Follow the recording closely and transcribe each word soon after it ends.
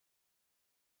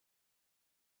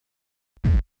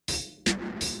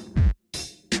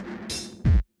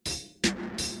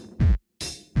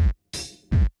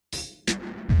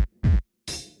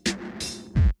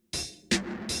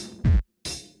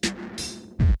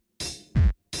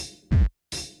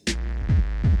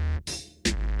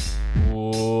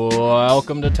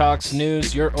Welcome to Talks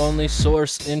News, your only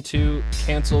source into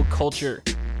cancel culture.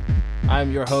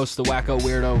 I'm your host, the wacko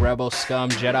weirdo rebel scum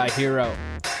Jedi hero.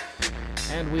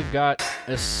 And we've got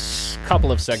a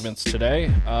couple of segments today.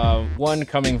 One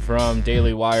coming from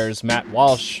Daily Wire's Matt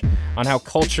Walsh on how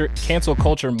cancel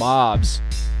culture mobs...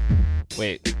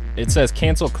 Wait, it says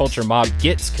cancel culture mob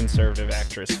gets conservative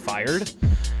actress fired,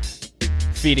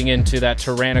 feeding into that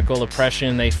tyrannical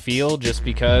oppression they feel just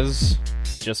because.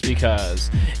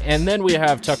 And then we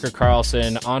have Tucker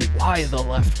Carlson on why the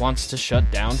left wants to shut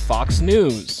down Fox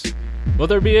News. Will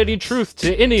there be any truth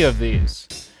to any of these?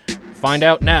 Find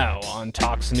out now on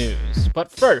Talks News.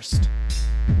 But first,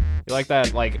 you like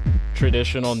that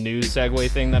traditional news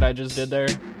segue thing that I just did there?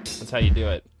 That's how you do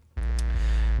it.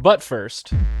 But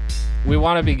first, we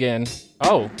want to begin...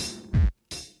 Oh,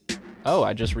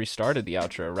 I just restarted the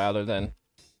outro rather than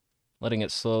letting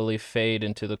it slowly fade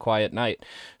into the quiet night.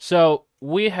 So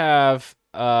we have,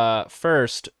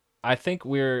 first, I think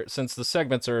since the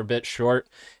segments are a bit short,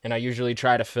 and I usually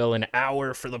try to fill an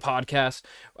hour for the podcast,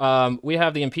 we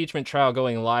have the impeachment trial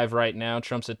going live right now.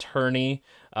 Trump's attorney,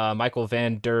 Michael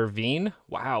Van Der Veen.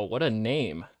 Wow, what a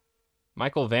name.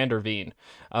 Michael Van Der Veen.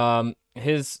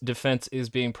 His defense is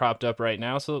being propped up right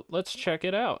now, so let's check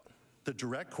it out. The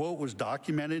direct quote was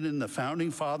documented in the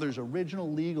Founding Fathers'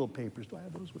 original legal papers. Do I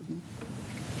have those with me?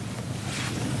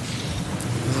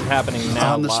 This is happening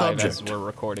now on the live subject. As we're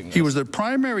recording this. He was the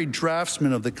primary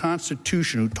draftsman of the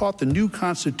Constitution who taught the new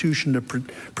Constitution to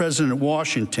President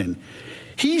Washington.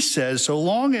 He says so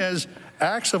long as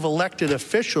acts of elected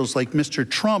officials like Mr.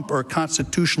 Trump are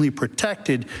constitutionally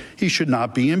protected, he should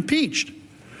not be impeached.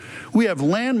 We have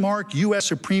landmark U.S.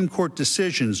 Supreme Court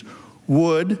decisions,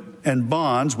 Wood and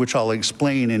Bonds, which I'll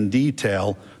explain in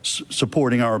detail,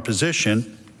 supporting our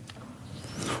position.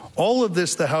 All of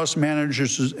this, the House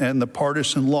managers and the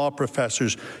partisan law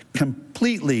professors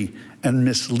completely and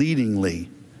misleadingly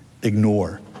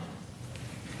ignore.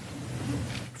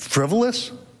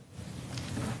 Frivolous?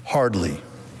 Hardly.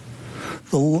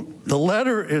 The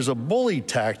letter is a bully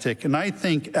tactic, and I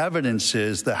think evidence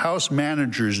is the House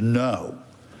managers know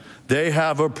they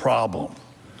have a problem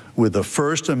with the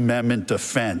First Amendment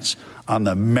defense on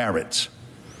the merits.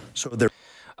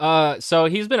 So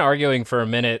he's been arguing for a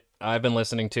minute. I've been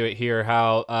listening to it here,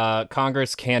 how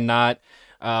Congress cannot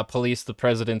police the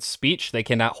president's speech. They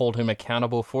cannot hold him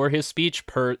accountable for his speech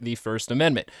per the First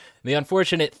Amendment. The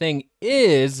unfortunate thing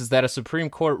is that a Supreme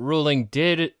Court ruling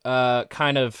did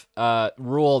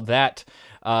rule that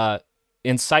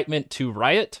incitement to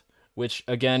riot, which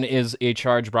again is a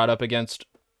charge brought up against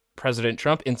President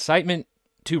Trump. Incitement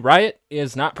to riot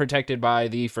is not protected by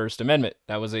the First Amendment.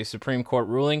 That was a Supreme Court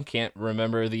ruling. Can't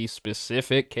remember the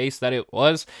specific case that it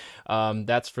was.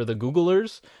 That's for the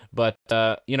Googlers. But,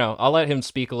 I'll let him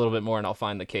speak a little bit more and I'll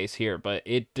find the case here. But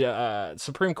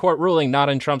Supreme Court ruling not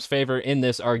in Trump's favor in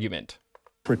this argument.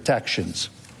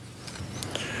 Protections.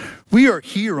 We are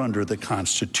here under the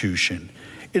Constitution.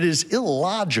 It is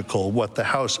illogical what the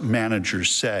House managers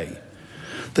say.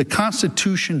 The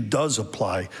Constitution does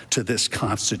apply to this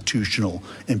constitutional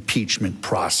impeachment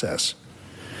process.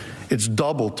 It's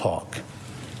double talk,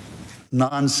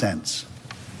 nonsense,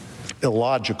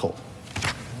 illogical.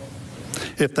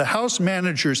 If the House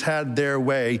managers had their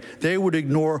way, they would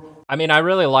ignore... I mean, I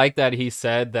really like that he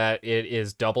said that it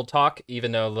is double talk,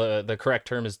 even though the correct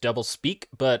term is double speak.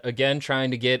 But again,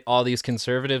 trying to get all these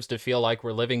conservatives to feel like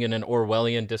we're living in an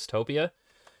Orwellian dystopia.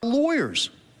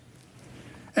 Lawyers.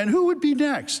 And who would be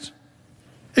next?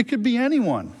 It could be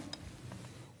anyone.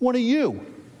 One of you.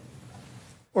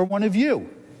 Or one of you.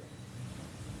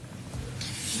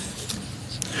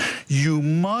 You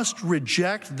must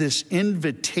reject this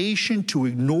invitation to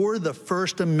ignore the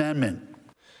First Amendment.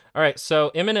 All right,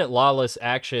 so imminent lawless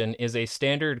action is a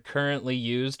standard currently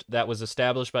used that was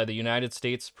established by the United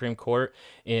States Supreme Court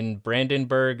in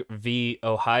Brandenburg v.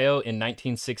 Ohio in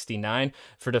 1969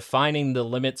 for defining the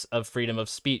limits of freedom of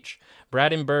speech.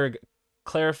 Brandenburg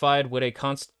clarified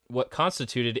what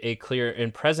constituted a clear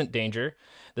and present danger,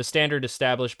 the standard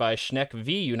established by Schneck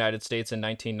v. United States in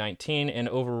 1919 and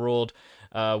overruled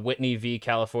Whitney v.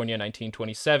 California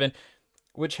 1927,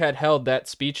 which had held that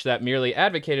speech that merely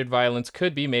advocated violence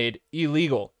could be made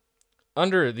illegal.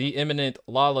 Under the imminent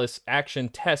lawless action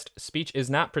test, speech is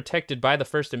not protected by the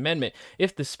First Amendment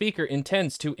if the speaker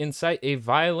intends to incite a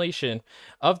violation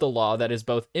of the law that is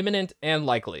both imminent and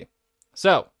likely.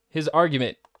 So, his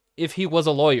argument, if he was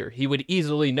a lawyer, he would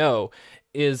easily know,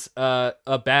 is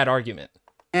a bad argument.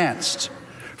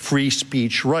 free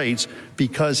speech rights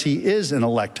because he is an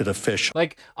elected official.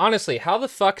 Like, honestly, how the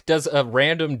fuck does a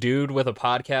random dude with a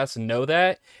podcast know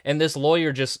that? And this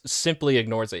lawyer just simply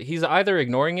ignores it. He's either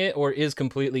ignoring it or is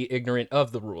completely ignorant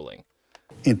of the ruling.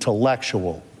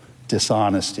 Intellectual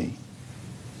dishonesty.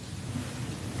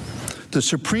 The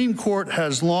Supreme Court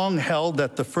has long held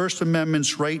that the First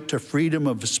Amendment's right to freedom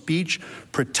of speech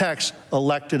protects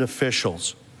elected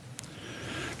officials.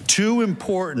 Two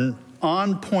important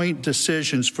on-point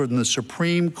decisions from the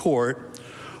Supreme Court,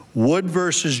 Wood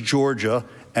versus Georgia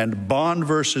and Bond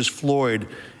versus Floyd,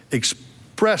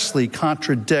 expressly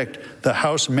contradict the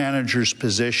House manager's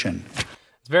position.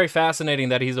 It's very fascinating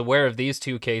that he's aware of these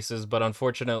two cases, but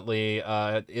unfortunately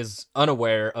is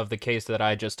unaware of the case that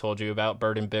I just told you about,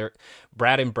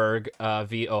 Brandenburg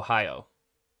v. Ohio.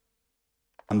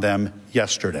 On them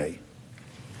yesterday.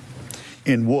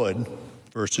 In Wood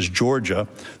versus Georgia,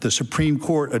 the Supreme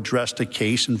Court addressed a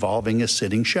case involving a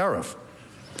sitting sheriff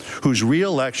whose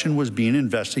reelection was being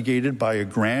investigated by a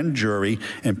grand jury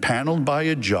and paneled by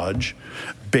a judge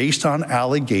based on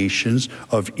allegations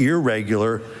of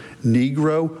irregular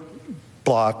Negro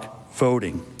bloc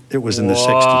voting. It was in the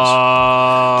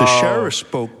 60s. The sheriff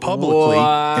spoke publicly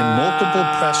in multiple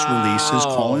press releases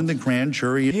calling the grand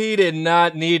jury. He did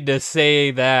not need to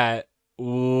say that.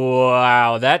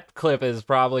 Wow, that clip is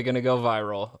probably going to go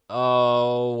viral.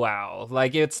 Oh, wow.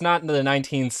 Like, it's not in the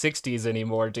 1960s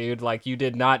anymore, dude. Like, you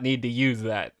did not need to use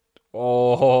that.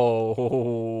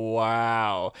 Oh,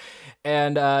 wow.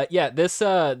 And yeah, this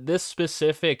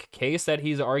specific case that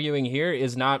he's arguing here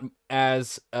is not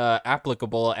as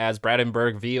applicable as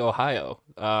Brandenburg v. Ohio.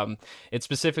 It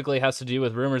specifically has to do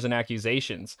with rumors and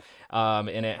accusations,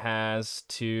 and it has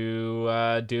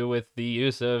to do with the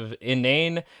use of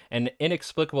inane and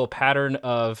inexplicable pattern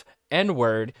of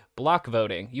N-word block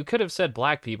voting. You could have said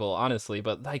black people, honestly,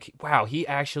 but like, wow, he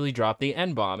actually dropped the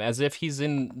N-bomb as if he's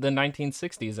in the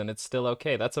 1960s and it's still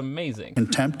okay. That's amazing.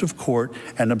 Contempt of court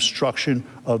and obstruction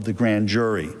of the grand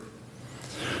jury.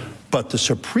 But the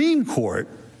Supreme Court,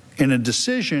 in a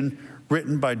decision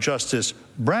written by Justice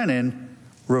Brennan,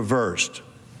 reversed.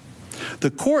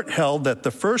 The court held that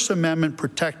the First Amendment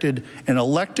protected an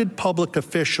elected public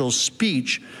official's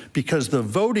speech because the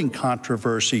voting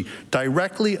controversy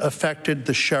directly affected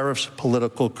the sheriff's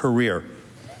political career.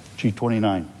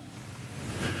 G29.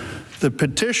 The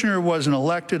petitioner was an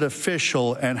elected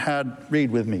official and had, read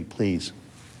with me, please,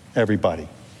 everybody.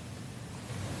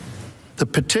 The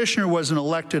petitioner was an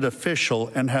elected official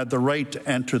and had the right to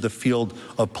enter the field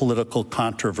of political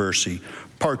controversy,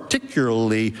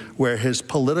 particularly where his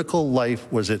political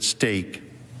life was at stake.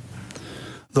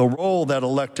 The role that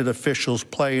elected officials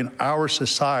play in our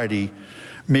society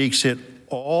makes it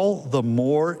all the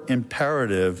more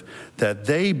imperative that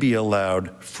they be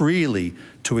allowed freely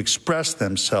to express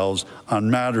themselves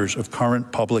on matters of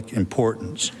current public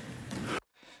importance.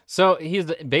 So he's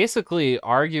basically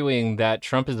arguing that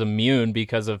Trump is immune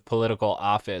because of political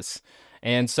office.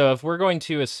 And so if we're going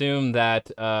to assume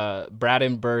that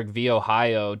Brandenburg v.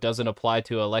 Ohio doesn't apply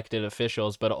to elected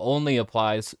officials, but only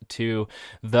applies to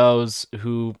those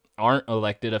who aren't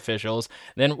elected officials,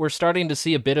 then we're starting to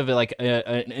see a bit of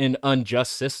an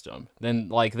unjust system. Then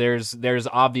like there's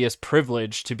obvious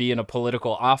privilege to be in a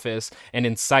political office and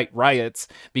incite riots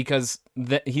because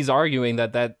he's arguing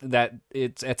that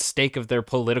it's at stake of their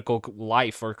political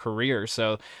life or career.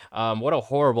 So what a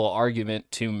horrible argument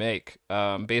to make,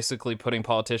 basically putting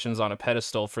politicians on a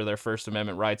pedestal for their First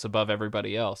Amendment rights above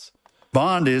everybody else.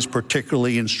 Bond is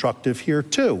particularly instructive here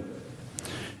too.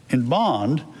 In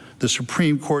Bond, the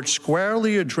Supreme Court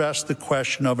squarely addressed the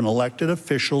question of an elected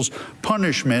official's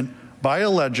punishment by a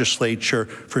legislature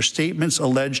for statements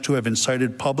alleged to have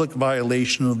incited public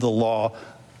violation of the law,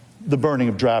 the burning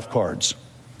of draft cards.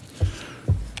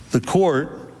 The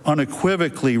court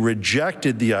unequivocally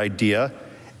rejected the idea,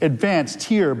 advanced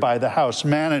here by the House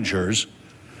managers,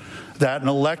 that an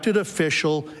elected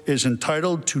official is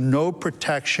entitled to no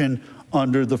protection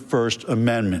under the First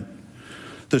Amendment.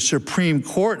 The Supreme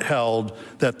Court held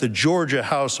that the Georgia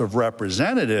House of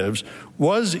Representatives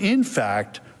was, in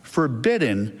fact,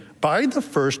 forbidden by the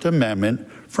First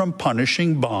Amendment from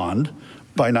punishing Bond,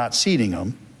 by not seating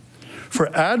him,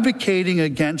 for advocating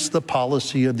against the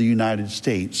policy of the United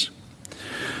States.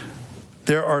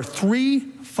 There are three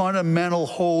fundamental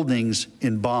holdings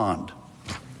in Bond.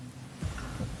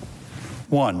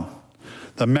 One,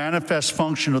 the manifest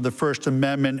function of the First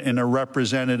Amendment in a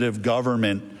representative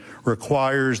government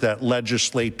requires that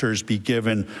legislators be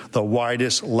given the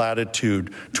widest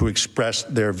latitude to express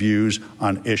their views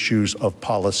on issues of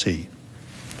policy.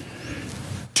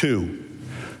 Two,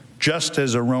 Just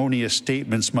as erroneous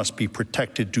statements must be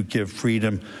protected to give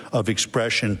freedom of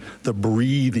expression the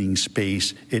breathing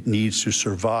space it needs to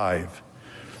survive,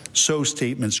 so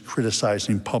statements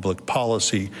criticizing public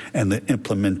policy and the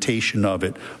implementation of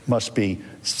it must be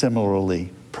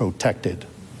similarly protected.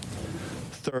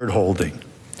 Third holding.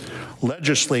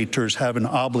 Legislators have an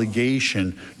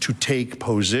obligation to take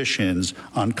positions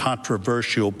on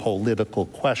controversial political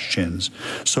questions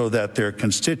so that their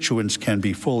constituents can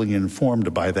be fully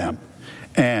informed by them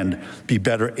and be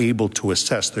better able to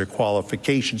assess their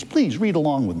qualifications. Please read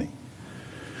along with me.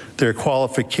 Their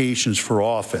qualifications for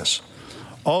office.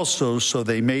 Also, so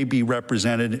they may be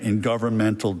represented in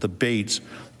governmental debates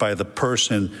by the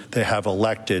person they have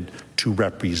elected to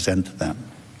represent them.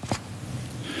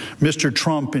 Mr.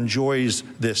 Trump enjoys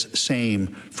this same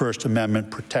First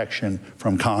Amendment protection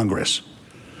from Congress.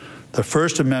 The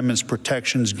First Amendment's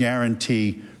protections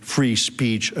guarantee free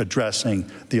speech addressing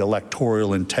the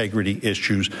electoral integrity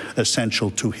issues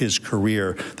essential to his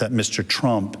career that Mr.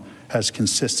 Trump has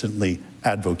consistently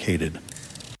advocated.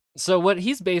 So what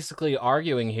he's basically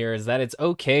arguing here is that it's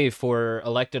okay for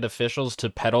elected officials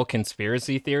to peddle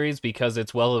conspiracy theories because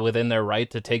it's well within their right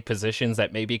to take positions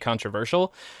that may be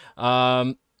controversial.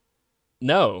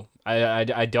 No,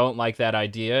 I don't like that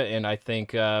idea, and I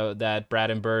think that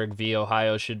Brandenburg v.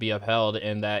 Ohio should be upheld,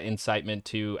 and that incitement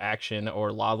to action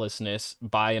or lawlessness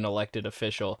by an elected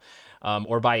official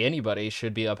or by anybody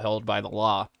should be upheld by the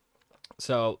law.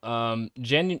 So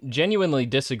genuinely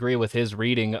disagree with his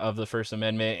reading of the First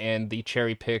Amendment and the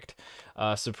cherry-picked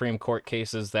Supreme Court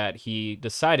cases that he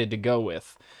decided to go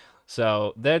with.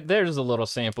 So there's a little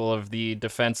sample of the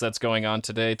defense that's going on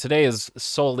today. Today is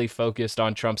solely focused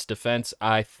on Trump's defense.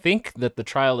 I think that the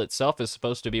trial itself is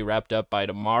supposed to be wrapped up by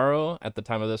tomorrow at the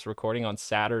time of this recording on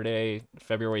Saturday,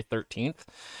 February 13th.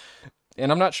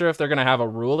 And I'm not sure if they're going to have a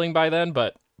ruling by then,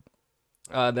 but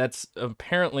that's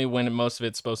apparently when most of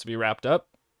it's supposed to be wrapped up.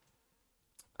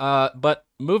 But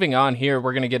moving on here,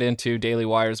 we're going to get into Daily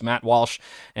Wire's Matt Walsh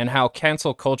and how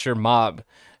cancel culture mob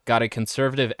got a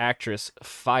conservative actress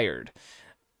fired.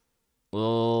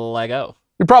 Lego.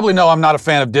 You probably know I'm not a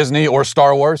fan of Disney or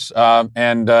Star Wars,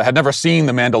 and had never seen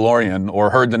The Mandalorian or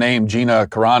heard the name Gina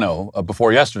Carano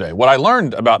before yesterday. What I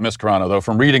learned about Miss Carano, though,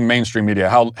 from reading mainstream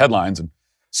media headlines and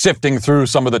sifting through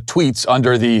some of the tweets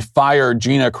under the Fire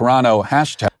Gina Carano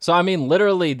hashtag. So, I mean,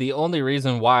 literally the only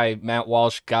reason why Matt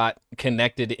Walsh got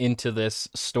connected into this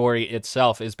story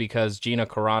itself is because Gina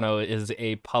Carano is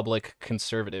a public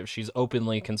conservative. She's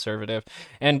openly conservative.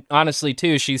 And honestly,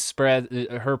 too,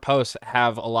 her posts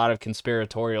have a lot of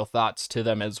conspiratorial thoughts to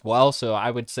them as well. So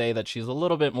I would say that she's a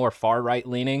little bit more far-right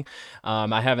leaning.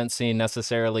 I haven't seen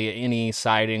necessarily any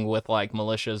siding with like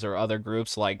militias or other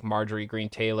groups like Marjorie Greene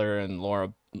Taylor and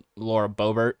Laura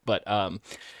Boebert, but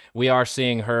we are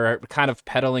seeing her kind of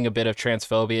peddling a bit of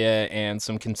transphobia and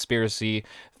some conspiracy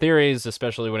theories,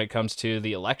 especially when it comes to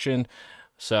the election.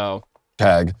 So,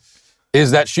 tag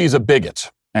is that she's a bigot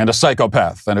and a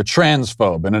psychopath and a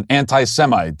transphobe and an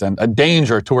anti-Semite and a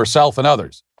danger to herself and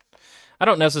others. I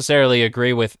don't necessarily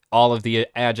agree with all of the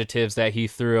adjectives that he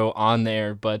threw on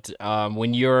there, but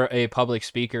when you're a public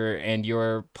speaker and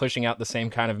you're pushing out the same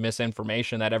kind of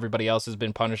misinformation that everybody else has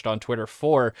been punished on Twitter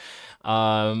for,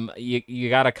 you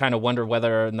got to kind of wonder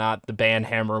whether or not the ban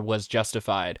hammer was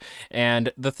justified.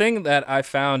 And the thing that I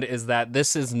found is that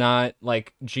this is not,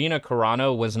 like, Gina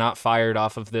Carano was not fired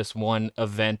off of this one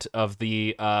event of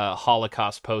the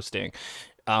Holocaust posting.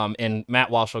 And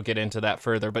Matt Walsh will get into that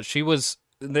further, but she was...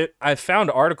 I found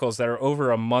articles that are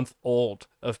over a month old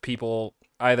of people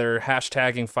either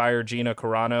hashtagging Fire Gina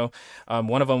Carano.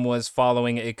 One of them was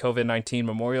following a COVID-19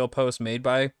 memorial post made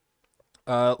by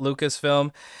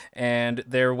Lucasfilm, and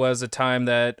there was a time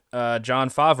that Jon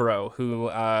Favreau,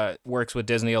 who works with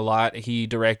Disney a lot, he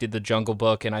directed The Jungle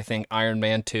Book and I think Iron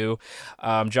Man 2.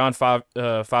 Jon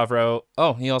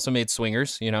Favreau, he also made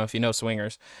Swingers, if you know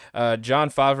Swingers.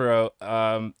 Jon Favreau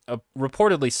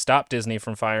reportedly stopped Disney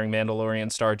from firing Mandalorian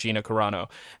star Gina Carano,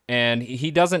 and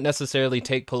he doesn't necessarily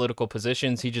take political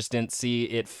positions. He just didn't see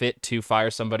it fit to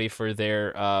fire somebody for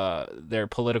their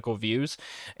political views.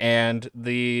 And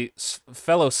the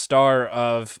fellow star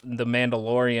of The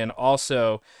Mandalorian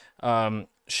also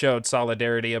showed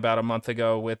solidarity about a month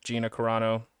ago with Gina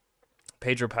Carano.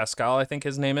 Pedro Pascal, I think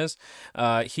his name is.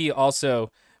 He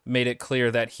also made it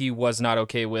clear that he was not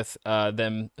okay with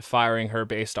them firing her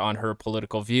based on her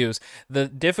political views. The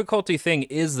difficulty thing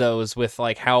is, though, is with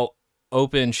like how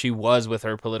open she was with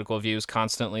her political views,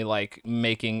 constantly like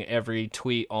making every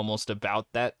tweet almost about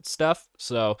that stuff.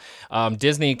 So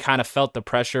Disney kind of felt the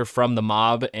pressure from the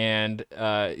mob and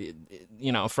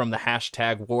from the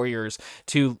hashtag warriors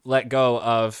to let go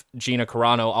of Gina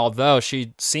Carano, although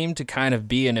she seemed to kind of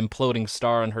be an imploding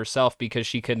star on herself because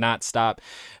she could not stop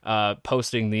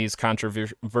posting these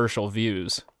controversial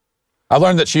views. I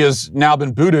learned that she has now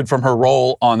been booted from her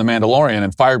role on The Mandalorian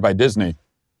and fired by Disney.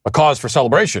 A cause for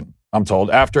celebration, I'm told,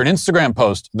 after an Instagram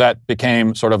post that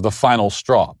became sort of the final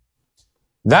straw.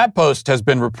 That post has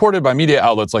been reported by media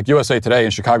outlets like USA Today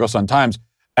and Chicago Sun-Times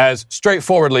as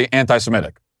straightforwardly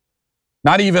anti-Semitic.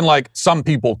 Not even like some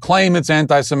people claim it's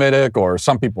anti-Semitic or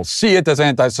some people see it as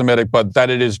anti-Semitic, but that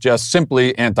it is just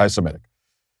simply anti-Semitic.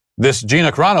 This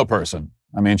Gina Carano person,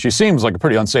 I mean, she seems like a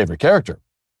pretty unsavory character.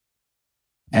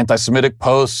 Anti-Semitic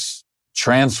posts,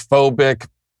 transphobic,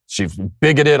 she's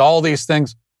bigoted, all these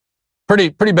things.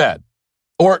 Pretty bad.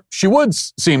 Or she would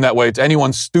seem that way to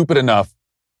anyone stupid enough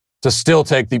to still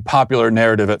take the popular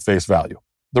narrative at face value.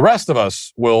 The rest of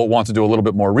us will want to do a little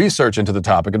bit more research into the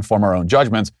topic and form our own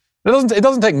judgments. It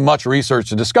doesn't take much research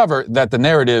to discover that the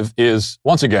narrative is,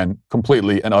 once again,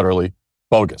 completely and utterly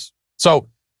bogus. So,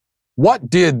 what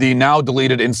did the now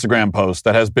deleted Instagram post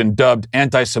that has been dubbed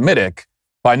anti-Semitic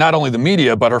by not only the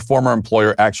media, but her former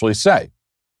employer actually say?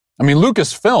 I mean,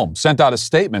 Lucasfilm sent out a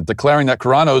statement declaring that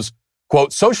Carano's,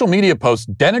 quote, social media posts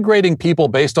denigrating people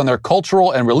based on their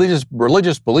cultural and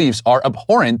religious beliefs are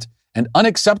abhorrent and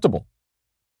unacceptable.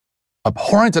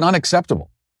 Abhorrent and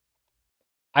unacceptable.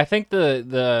 I think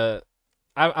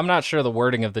I'm not sure the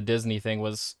wording of the Disney thing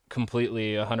was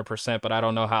completely 100%, but I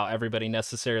don't know how everybody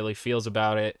necessarily feels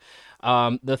about it.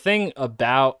 The thing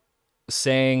about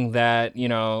saying that,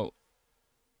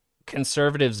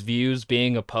 conservatives' views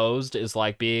being opposed is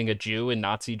like being a Jew in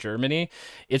Nazi Germany,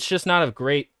 it's just not a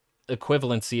great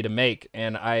equivalency to make.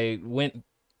 And I went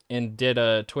and did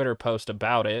a Twitter post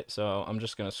about it, so I'm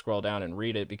just going to scroll down and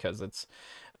read it because it's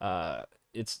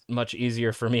much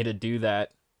easier for me to do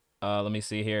that. Let me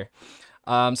see here.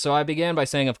 So I began by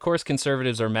saying, of course,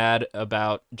 conservatives are mad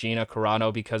about Gina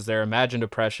Carano because their imagined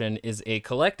oppression is a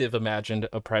collective imagined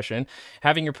oppression.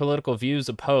 Having your political views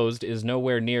opposed is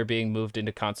nowhere near being moved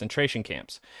into concentration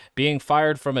camps. Being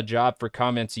fired from a job for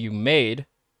comments you made,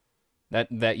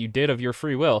 that you did of your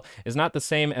free will, is not the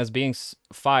same as being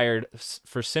fired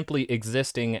for simply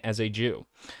existing as a Jew.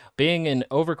 Being in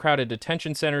overcrowded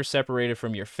detention centers separated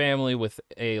from your family with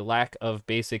a lack of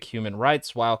basic human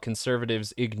rights while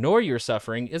conservatives ignore your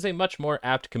suffering is a much more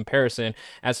apt comparison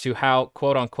as to how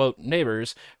quote-unquote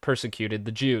neighbors persecuted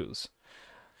the Jews.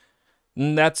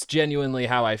 And that's genuinely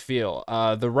how I feel.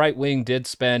 The right wing did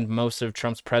spend most of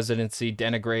Trump's presidency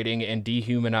denigrating and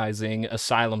dehumanizing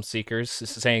asylum seekers,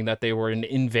 saying that they were an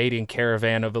invading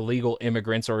caravan of illegal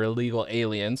immigrants or illegal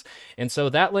aliens. And so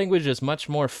that language is much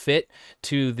more fit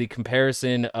to the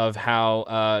comparison of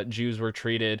how Jews were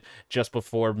treated just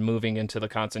before moving into the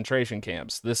concentration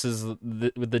camps. This is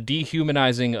the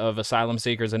dehumanizing of asylum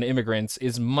seekers and immigrants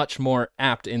is much more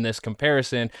apt in this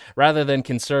comparison rather than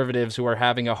conservatives who are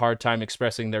having a hard time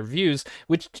expressing their views,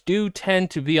 which do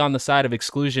tend to be on the side of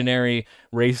exclusionary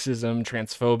racism,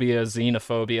 transphobia,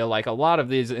 xenophobia, like a lot of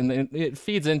these, and it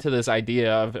feeds into this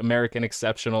idea of American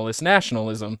exceptionalist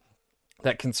nationalism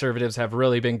that conservatives have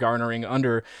really been garnering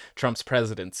under Trump's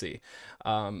presidency.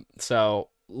 So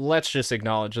let's just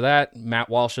acknowledge that. Matt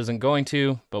Walsh isn't going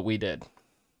to, but we did.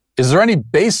 Is there any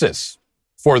basis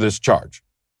for this charge?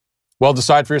 Well,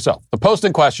 decide for yourself. The post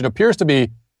in question appears to be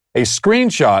a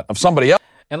screenshot of somebody else.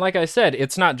 And like I said,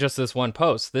 it's not just this one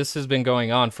post. This has been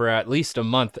going on for at least a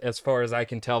month, as far as I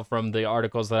can tell from the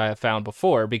articles that I have found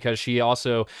before, because she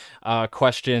also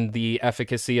questioned the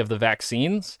efficacy of the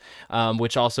vaccines,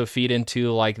 which also feed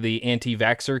into like the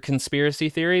anti-vaxxer conspiracy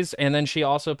theories. And then she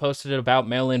also posted about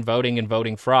mail-in voting and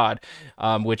voting fraud,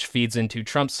 which feeds into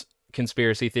Trump's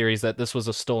conspiracy theories that this was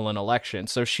a stolen election.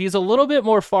 So she's a little bit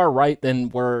more far right than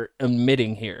we're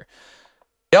admitting here.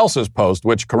 Else's post,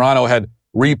 which Carano had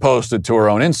reposted to her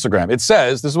own Instagram. It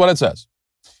says, this is what it says: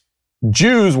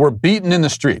 Jews were beaten in the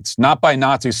streets, not by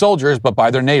Nazi soldiers, but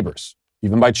by their neighbors,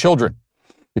 even by children.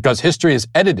 Because history is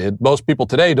edited, most people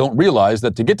today don't realize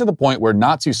that to get to the point where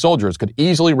Nazi soldiers could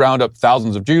easily round up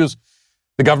thousands of Jews,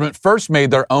 the government first made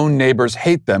their own neighbors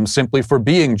hate them simply for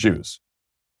being Jews.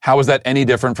 How is that any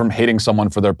different from hating someone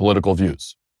for their political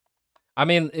views? I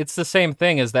mean, it's the same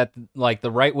thing as that, like, the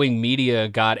right-wing media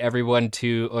got everyone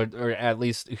to, or at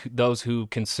least those who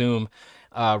consume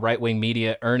right-wing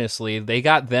media earnestly, they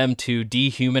got them to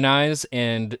dehumanize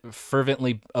and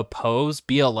fervently oppose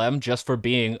BLM just for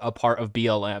being a part of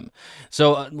BLM.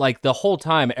 So, like, the whole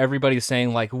time, everybody's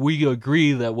saying, like, we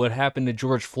agree that what happened to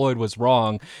George Floyd was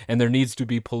wrong and there needs to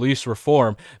be police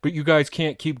reform, but you guys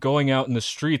can't keep going out in the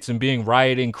streets and being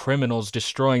rioting criminals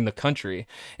destroying the country.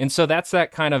 And so that's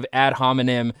that kind of ad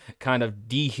hominem kind of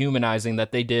dehumanizing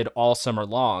that they did all summer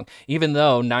long, even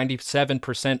though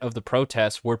 97% of the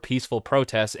protests were peaceful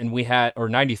protests, and we had, or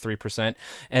 93%,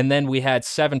 and then we had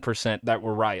 7% that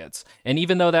were riots. And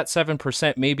even though that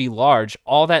 7% may be large,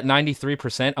 all that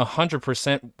 93%,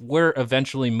 100% were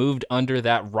eventually moved under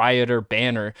that rioter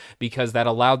banner because that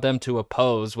allowed them to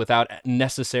oppose without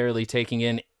necessarily taking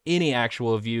in any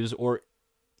actual views or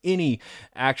any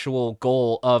actual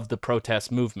goal of the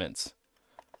protest movements.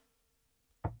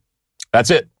 That's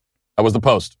it. That was the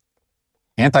post.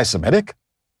 Anti-Semitic?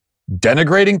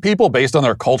 Denigrating people based on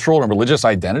their cultural and religious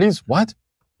identities? What?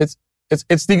 It's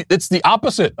the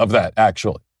opposite of that,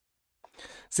 actually.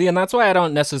 See, and that's why I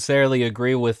don't necessarily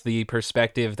agree with the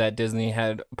perspective that Disney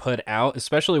had put out,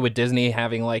 especially with Disney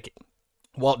having, like,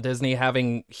 Walt Disney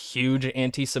having huge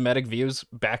anti-Semitic views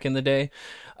back in the day.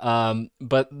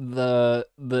 But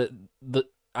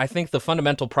I think the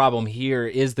fundamental problem here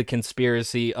is the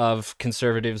conspiracy of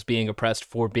conservatives being oppressed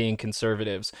for being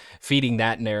conservatives, feeding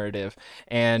that narrative.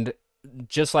 And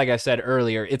just like I said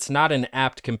earlier, it's not an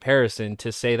apt comparison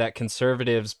to say that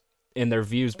conservatives in their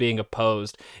views being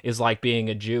opposed is like being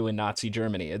a Jew in Nazi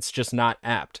Germany. It's just not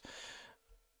apt.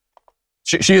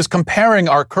 She is comparing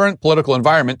our current political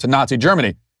environment to Nazi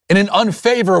Germany in an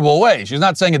unfavorable way. She's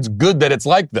not saying it's good that it's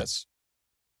like this.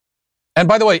 And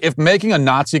by the way, if making a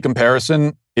Nazi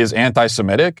comparison is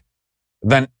anti-Semitic,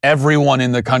 then everyone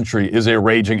in the country is a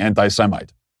raging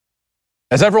anti-Semite.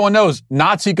 As everyone knows,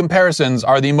 Nazi comparisons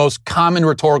are the most common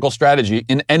rhetorical strategy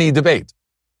in any debate.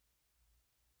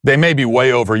 They may be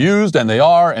way overused, and they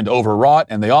are, and overwrought,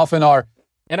 and they often are.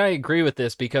 And I agree with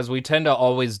this because we tend to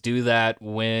always do that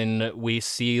when we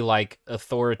see like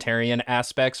authoritarian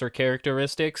aspects or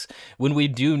characteristics, when we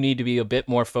do need to be a bit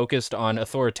more focused on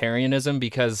authoritarianism,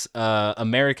 because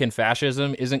American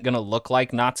fascism isn't going to look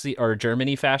like Nazi or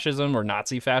Germany fascism or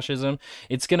Nazi fascism.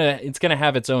 It's gonna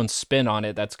have its own spin on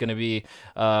it that's going to be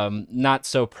not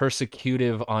so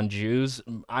persecutive on Jews.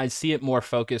 I see it more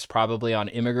focused probably on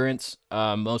immigrants,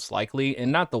 most likely,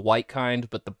 and not the white kind,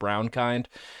 but the brown kind.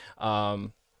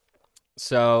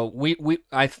 So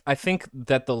I think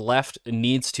that the left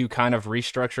needs to kind of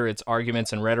restructure its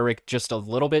arguments and rhetoric just a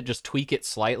little bit, just tweak it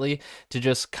slightly to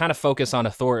just kind of focus on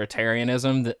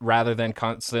authoritarianism rather than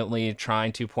constantly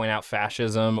trying to point out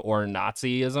fascism or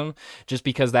Nazism, just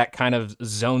because that kind of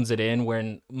zones it in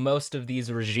when most of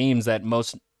these regimes that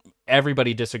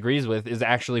everybody disagrees with is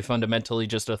actually fundamentally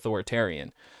just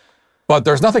authoritarian. But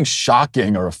there's nothing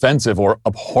shocking or offensive or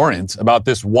abhorrent about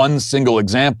this one single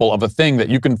example of a thing that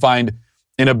you can find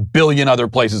in a billion other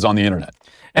places on the internet.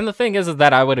 And the thing is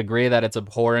that I would agree that it's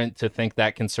abhorrent to think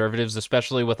that conservatives,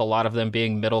 especially with a lot of them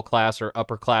being middle class or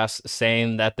upper class,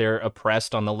 saying that they're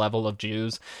oppressed on the level of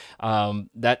Jews,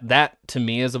 that to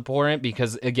me is abhorrent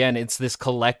because, again, it's this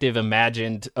collective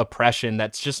imagined oppression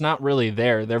that's just not really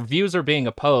there. Their views are being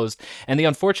opposed. And the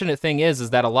unfortunate thing is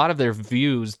that a lot of their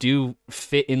views do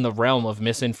fit in the realm of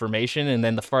misinformation. And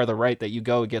then the farther right that you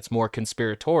go, it gets more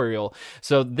conspiratorial.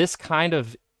 So this kind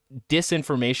of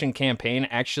disinformation campaign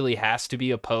actually has to be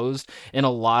opposed in a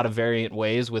lot of variant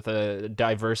ways with a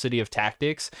diversity of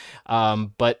tactics.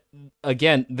 But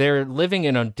again, they're living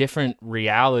in a different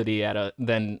reality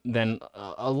than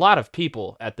a lot of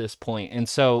people at this point. And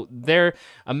so their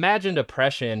imagined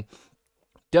oppression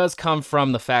does come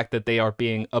from the fact that they are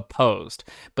being opposed,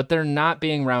 but they're not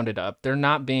being rounded up. They're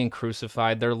not being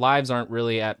crucified. Their lives aren't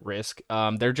really at risk.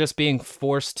 They're just being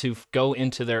forced to go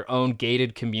into their own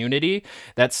gated community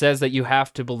that says that you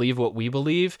have to believe what we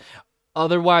believe.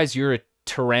 Otherwise, you're a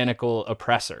tyrannical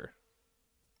oppressor.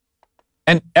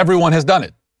 And everyone has done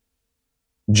it.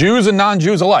 Jews and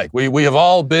non-Jews alike. We have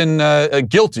all been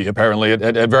guilty, apparently,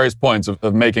 at various points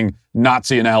of making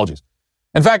Nazi analogies.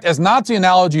 In fact, as Nazi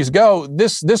analogies go,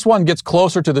 this one gets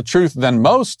closer to the truth than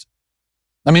most.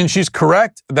 I mean, she's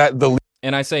correct that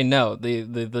And I say no,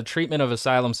 the treatment of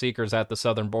asylum seekers at the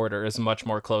southern border is much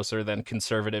more closer than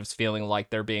conservatives feeling like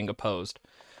they're being opposed.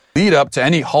 Lead up to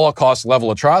any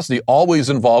Holocaust-level atrocity always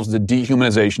involves the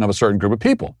dehumanization of a certain group of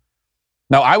people.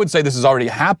 Now, I would say this has already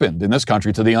happened in this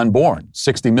country to the unborn.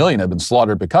 60 million have been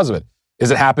slaughtered because of it. Is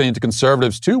it happening to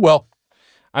conservatives too? Well,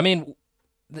 I mean,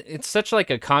 it's such like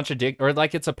a or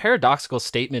like it's a paradoxical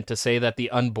statement to say that the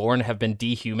unborn have been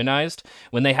dehumanized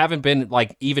when they haven't been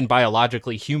like even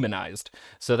biologically humanized.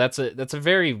 So that's a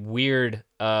very weird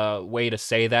way to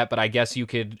say that, but I guess you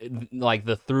could, like,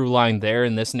 the through line there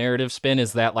in this narrative spin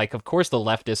is that, like, of course the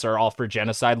leftists are all for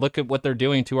genocide. Look at what they're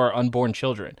doing to our unborn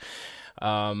children.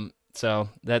 So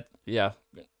that, yeah,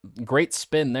 great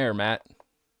spin there, Matt.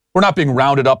 We're not being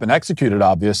rounded up and executed,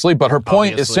 obviously, but her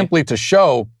point is simply to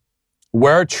show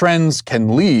where trends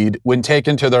can lead when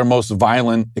taken to their most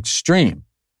violent extreme.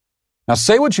 Now,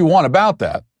 say what you want about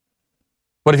that,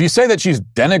 but if you say that she's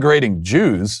denigrating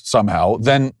Jews somehow,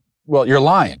 then, well, you're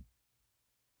lying.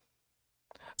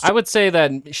 I would say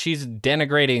that she's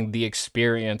denigrating the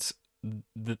experience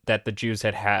that the Jews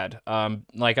had.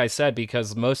 Like I said,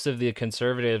 because most of the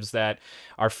conservatives that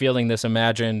are feeling this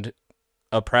imagined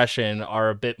oppression are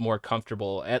a bit more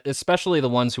comfortable, especially the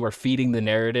ones who are feeding the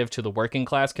narrative to the working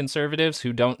class conservatives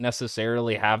who don't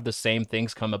necessarily have the same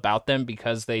things come about them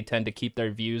because they tend to keep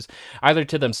their views either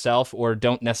to themselves or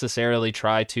don't necessarily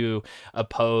try to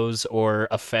oppose or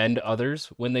offend others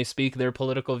when they speak their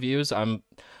political views.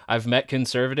 I've met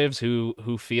conservatives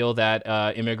who feel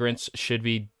that immigrants should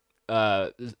be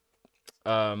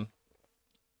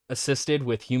assisted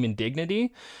with human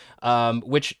dignity,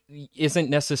 which isn't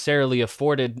necessarily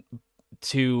afforded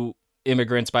to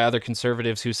immigrants by other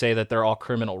conservatives who say that they're all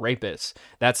criminal rapists.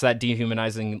 That's that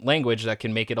dehumanizing language that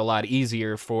can make it a lot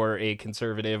easier for a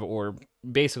conservative or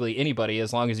basically anybody.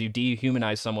 As long as you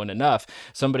dehumanize someone enough,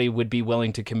 somebody would be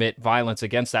willing to commit violence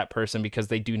against that person because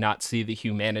they do not see the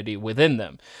humanity within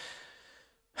them.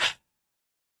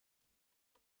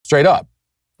 Straight up.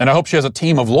 And I hope she has a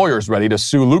team of lawyers ready to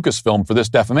sue Lucasfilm for this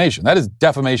defamation. That is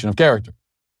defamation of character.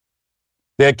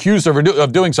 They accused her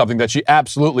of doing something that she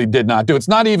absolutely did not do. It's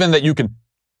not even that you could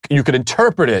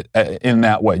interpret it in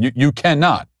that way. You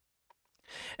cannot.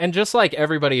 And just like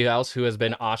everybody else who has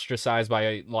been ostracized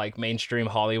by like mainstream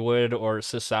Hollywood or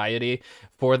society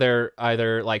for their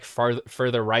either like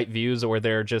further right views or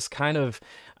their just kind of,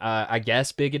 I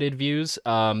guess, bigoted views,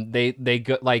 they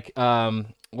go like,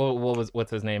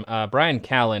 what's his name? Brian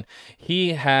Callen. He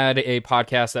had a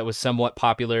podcast that was somewhat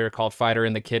popular called Fighter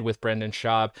and the Kid with Brendan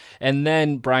Schaub. And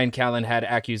then Brian Callen had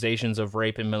accusations of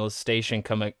rape and molestation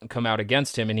come out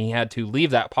against him, and he had to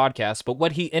leave that podcast. But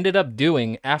what he ended up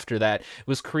doing after that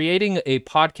was creating a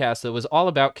podcast that was all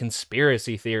about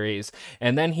conspiracy theories.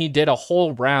 And then he did a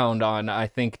whole round on, I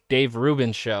think, Dave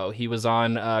Rubin's show. He was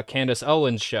on Candace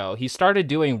Owens' show. He started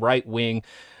doing right-wing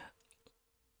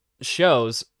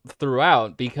shows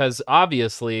throughout because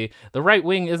obviously the right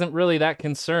wing isn't really that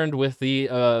concerned with the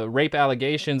rape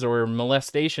allegations or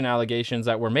molestation allegations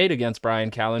that were made against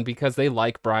Brian Callen because they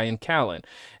like Brian Callen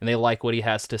and they like what he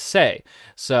has to say.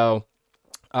 So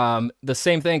the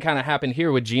same thing kind of happened here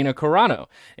with Gina Carano,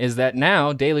 is that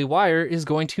now Daily Wire is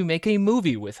going to make a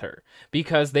movie with her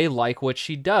because they like what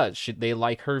she does. They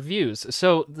like her views.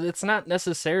 So it's not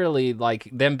necessarily like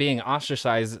them being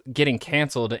ostracized, getting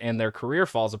canceled, and their career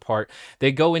falls apart.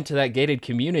 They go into that gated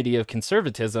community of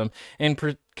conservatism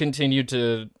and continue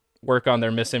to work on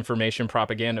their misinformation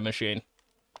propaganda machine.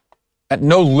 And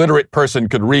no literate person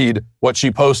could read what she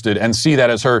posted and see that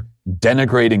as her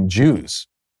denigrating Jews.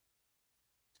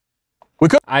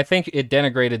 I think it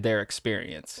denigrated their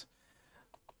experience.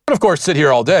 We could, of course, sit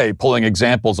here all day pulling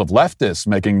examples of leftists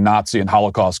making Nazi and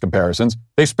Holocaust comparisons.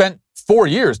 They spent 4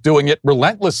 years doing it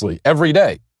relentlessly every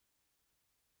day.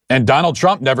 And Donald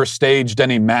Trump never staged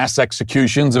any mass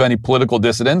executions of any political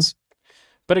dissidents.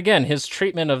 But again, his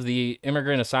treatment of the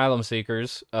immigrant asylum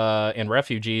seekers and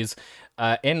refugees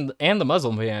and the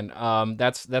Muslim ban,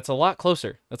 that's a lot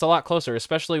closer. That's a lot closer,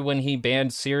 especially when he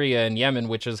banned Syria and Yemen,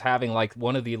 which is having like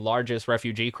one of the largest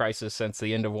refugee crises since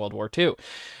the end of World War II.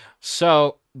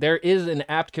 So there is an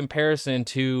apt comparison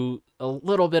to a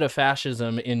little bit of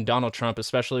fascism in Donald Trump,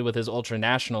 especially with his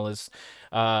ultra-nationalist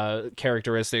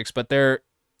characteristics. But there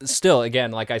still,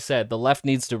 again, like I said, the left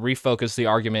needs to refocus the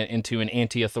argument into an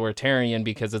anti-authoritarian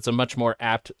because it's a much more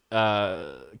apt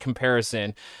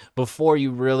comparison before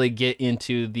you really get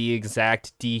into the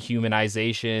exact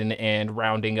dehumanization and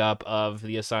rounding up of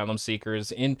the asylum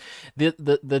seekers. And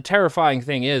the terrifying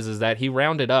thing is that he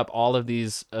rounded up all of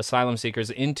these asylum seekers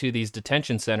into these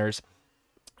detention centers,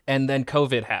 and then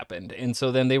COVID happened. And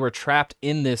so then they were trapped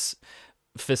in this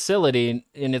facility,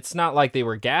 and it's not like they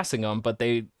were gassing them, but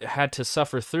they had to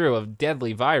suffer through a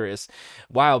deadly virus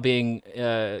while being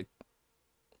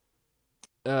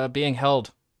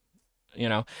held, you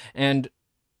know. And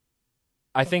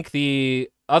I think the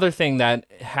other thing that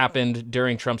happened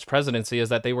during Trump's presidency is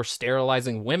that they were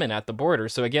sterilizing women at the border.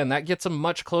 So again, that gets them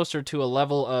much closer to a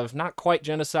level of not quite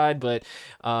genocide, but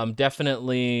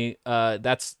definitely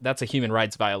that's a human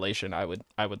rights violation, I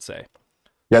would say.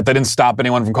 Yet that didn't stop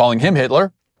anyone from calling him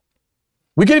Hitler.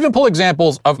 We could even pull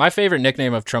examples of... My favorite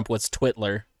nickname of Trump was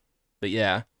Twitler, but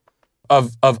yeah.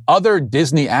 Of other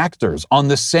Disney actors on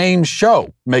the same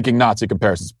show making Nazi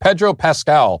comparisons. Pedro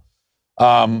Pascal,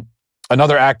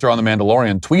 another actor on The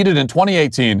Mandalorian, tweeted in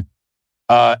 2018,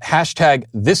 hashtag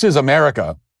This Is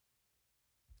America.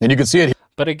 And you can see it here.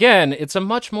 But again, it's a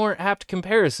much more apt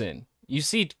comparison. You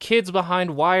see kids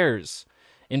behind wires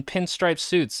in pinstripe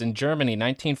suits in Germany,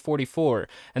 1944.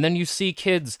 And then you see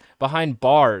kids behind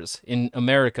bars in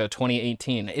America,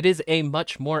 2018. It is a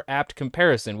much more apt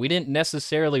comparison. We didn't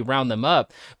necessarily round them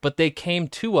up, but they came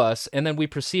to us, and then we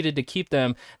proceeded to keep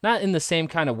them not in the same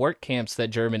kind of work camps that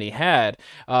Germany had,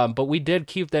 but we did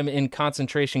keep them in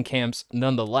concentration camps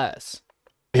nonetheless.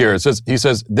 Here, he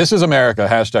says, This Is America,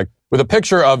 hashtag, with a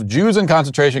picture of Jews in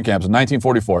concentration camps in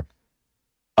 1944.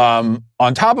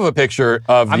 On top of a picture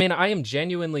of... I am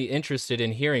genuinely interested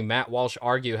in hearing Matt Walsh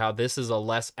argue how this is a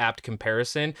less apt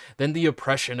comparison than the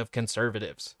oppression of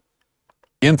conservatives.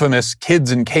 Infamous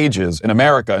kids in cages in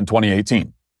America in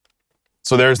 2018.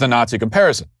 So there's the Nazi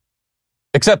comparison.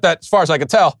 Except that, as far as I could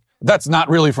tell, that's not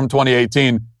really from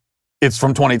 2018. It's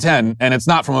from 2010, and it's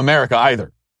not from America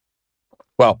either.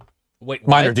 Well, wait,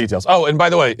 minor details. Oh, and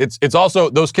by the way, it's also...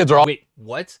 Those kids are all... Wait,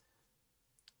 what?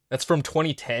 That's from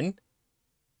 2010?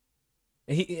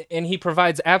 He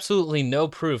provides absolutely no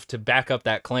proof to back up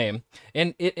that claim.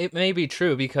 And it may be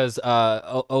true because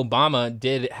Obama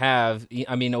did have...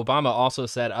 Obama also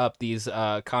set up these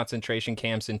concentration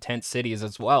camps in tent cities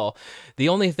as well. The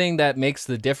only thing that makes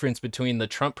the difference between the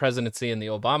Trump presidency and the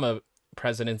Obama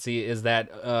presidency is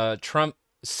that Trump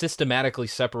systematically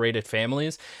separated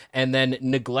families and then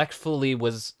neglectfully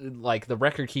was like, the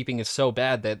record keeping is so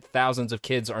bad that thousands of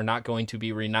kids are not going to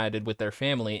be reunited with their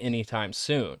family anytime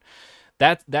soon.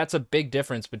 That's a big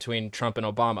difference between Trump and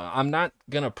Obama. I'm not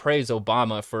going to praise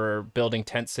Obama for building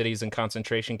tent cities and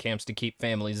concentration camps to keep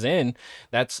families in.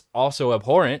 That's also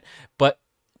abhorrent. But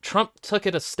Trump took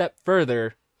it a step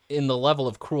further in the level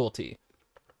of cruelty.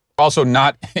 Also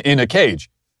not in a cage.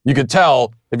 You could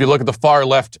tell, if you look at the far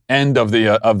left end of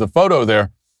the photo there,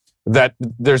 that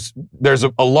there's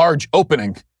a large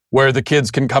opening where the kids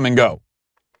can come and go.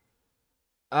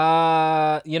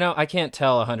 I can't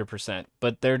tell 100%,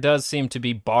 but there does seem to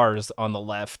be bars on the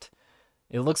left.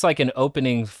 It looks like an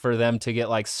opening for them to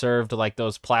get served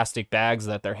those plastic bags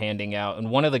that they're handing out.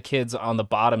 And one of the kids on the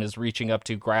bottom is reaching up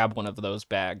to grab one of those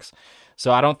bags.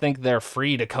 So I don't think they're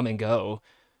free to come and go.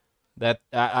 That,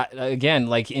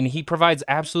 again, and he provides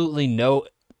absolutely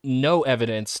no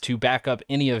evidence to back up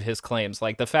any of his claims.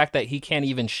 The fact that he can't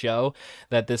even show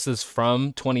that this is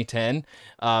from 2010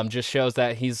 just shows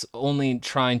that he's only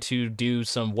trying to do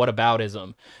some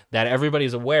whataboutism that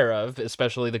everybody's aware of,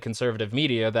 especially the conservative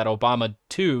media, that Obama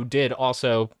too did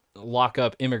also lock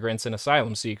up immigrants and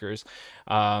asylum seekers.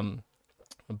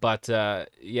 But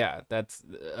that's,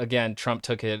 again, Trump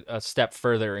took it a step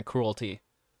further in cruelty.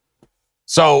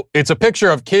 So it's a picture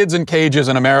of kids in cages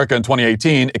in America in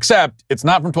 2018, except it's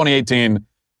not from 2018,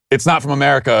 it's not from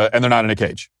America, and they're not in a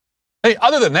cage. Hey,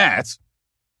 other than that...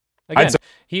 Again,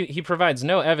 he provides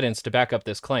no evidence to back up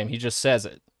this claim. He just says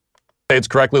it. It's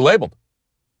correctly labeled.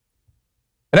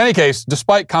 In any case,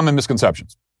 despite common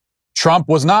misconceptions, Trump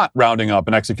was not rounding up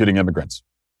and executing immigrants.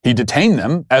 He detained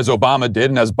them, as Obama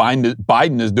did and as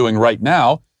Biden is doing right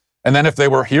now, and then if they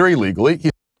were here illegally...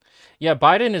 Yeah,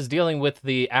 Biden is dealing with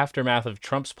the aftermath of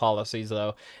Trump's policies,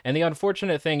 though. And the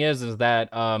unfortunate thing is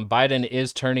that Biden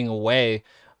is turning away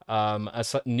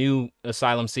new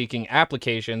asylum-seeking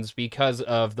applications because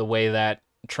of the way that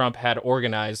Trump had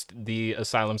organized the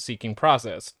asylum-seeking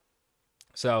process.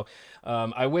 So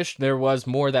I wish there was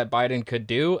more that Biden could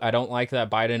do. I don't like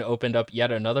that Biden opened up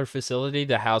yet another facility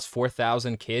to house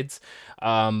 4,000 kids.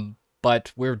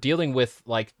 But we're dealing with,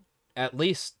 at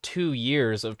least 2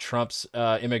 years of Trump's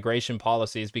immigration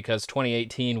policies, because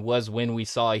 2018 was when we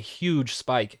saw a huge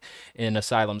spike in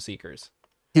asylum seekers.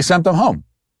 He sent them home.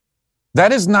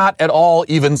 That is not at all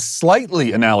even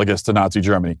slightly analogous to Nazi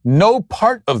Germany. No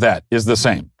part of that is the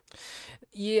same.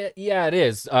 Yeah, it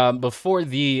is. Before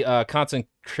the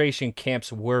concentration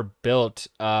camps were built,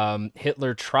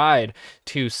 Hitler tried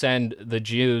to send the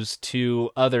Jews to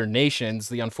other nations.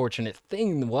 The unfortunate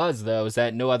thing was, though, is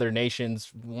that no other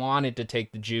nations wanted to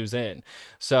take the Jews in.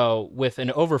 So with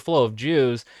an overflow of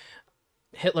Jews,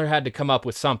 Hitler had to come up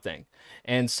with something.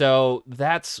 And so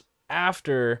that's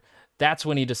after that's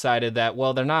when he decided that,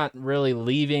 well, they're not really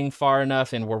leaving far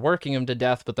enough and we're working them to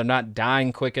death, but they're not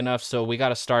dying quick enough. So we got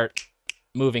to start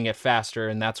moving it faster.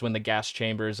 And that's when the gas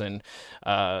chambers and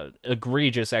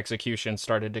egregious execution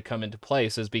started to come into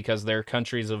place, is because their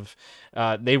countries of,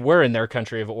 they were in their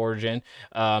country of origin,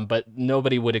 but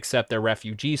nobody would accept their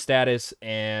refugee status.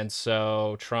 And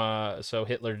so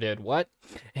Hitler did what?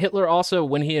 Hitler also,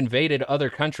 when he invaded other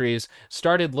countries,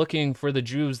 started looking for the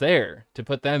Jews there to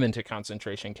put them into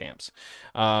concentration camps.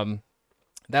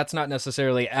 That's not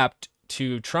necessarily apt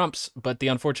to Trump's, but the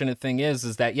unfortunate thing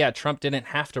is that, yeah, Trump didn't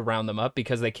have to round them up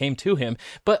because they came to him.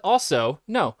 But also,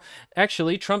 no,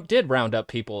 actually, Trump did round up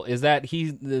people. Is that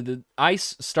the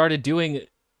ICE started doing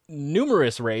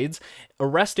numerous raids,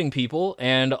 arresting people,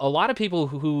 and a lot of people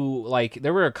who like,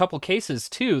 there were a couple cases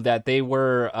too that they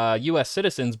were U.S.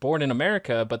 citizens born in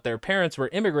America, but their parents were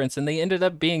immigrants, and they ended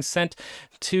up being sent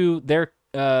to their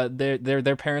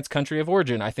parents' country of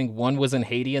origin. I think one was in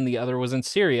Haiti and the other was in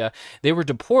Syria. They were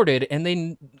deported,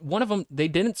 and one of them, they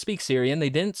didn't speak Syrian, they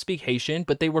didn't speak Haitian,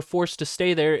 but they were forced to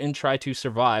stay there and try to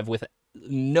survive with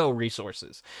no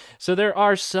resources. So there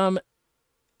are some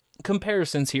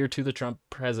comparisons here to the Trump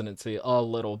presidency a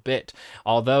little bit.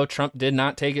 Although Trump did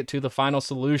not take it to the final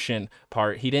solution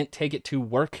part, he didn't take it to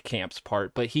work camps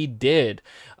part, but he did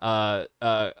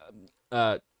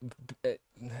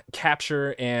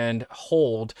capture and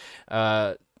hold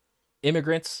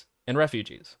immigrants and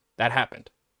refugees. That happened.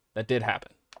 That did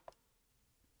happen.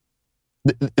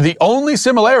 The only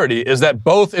similarity is that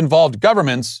both involved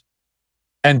governments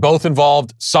and both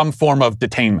involved some form of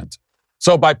detainment.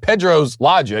 So by Pedro's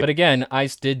logic... But again,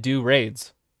 ICE did do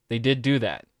raids. They did do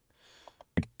that.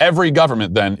 Every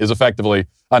government then is effectively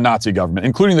a Nazi government,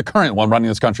 including the current one running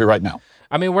this country right now.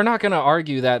 I mean, we're not going to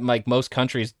argue that like most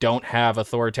countries don't have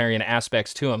authoritarian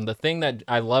aspects to them. The thing that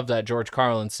I love that George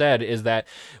Carlin said is that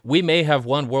we may have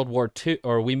won World War II,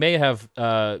 or we may have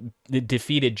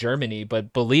defeated Germany,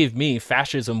 but believe me,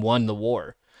 fascism won the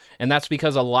war. And that's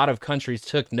because a lot of countries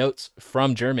took notes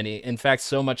from Germany. In fact,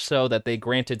 so much so that they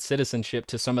granted citizenship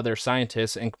to some of their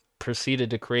scientists and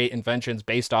proceeded to create inventions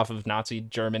based off of Nazi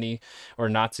Germany or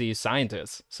Nazi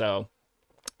scientists. So,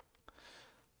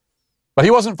 but he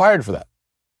wasn't fired for that.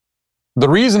 The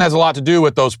reason has a lot to do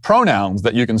with those pronouns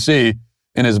that you can see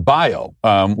in his bio,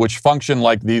 which function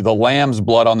like the lamb's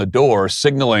blood on the door,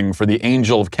 signaling for the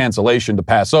angel of cancellation to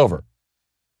pass over.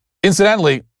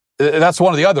 Incidentally, that's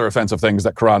one of the other offensive things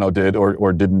that Carano did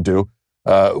or didn't do.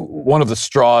 One of the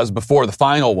straws before the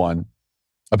final one,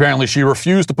 apparently she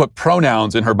refused to put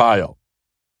pronouns in her bio.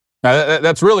 Now,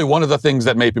 that's really one of the things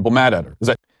that made people mad at her. Is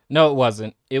that? No, it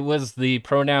wasn't. It was the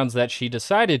pronouns that she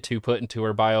decided to put into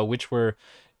her bio, which were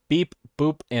beep,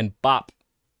 boop, and bop.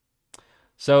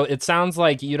 So it sounds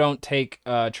like you don't take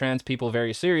trans people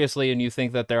very seriously, and you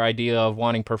think that their idea of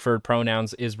wanting preferred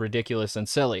pronouns is ridiculous and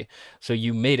silly. So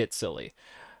you made it silly.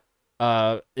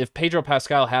 If Pedro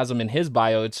Pascal has them in his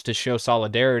bio, it's to show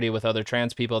solidarity with other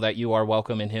trans people that you are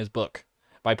welcome in his book.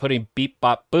 By putting beep,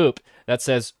 bop, boop, that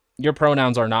says your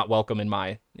pronouns are not welcome in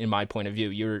my point of view.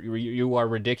 You are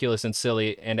ridiculous and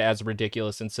silly, and as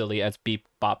ridiculous and silly as beep,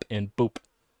 bop, and boop.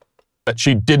 That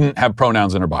she didn't have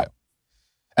pronouns in her bio.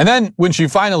 And then when she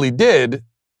finally did,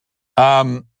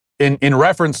 in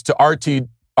reference to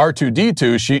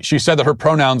R2D2, she said that her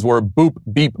pronouns were boop,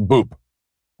 beep, boop,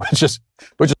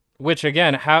 which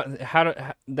again,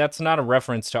 that's not a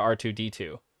reference to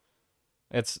R2D2.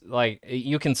 It's like,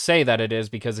 you can say that it is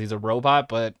because he's a robot,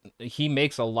 but he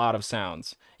makes a lot of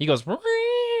sounds. He goes,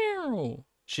 Meow.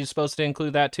 She's supposed to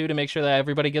include that too to make sure that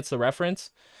everybody gets the reference.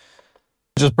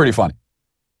 Which is pretty funny.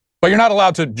 But you're not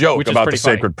allowed to joke about the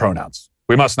sacred pronouns.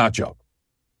 We must not joke.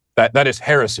 That is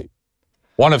heresy.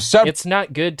 One of several. It's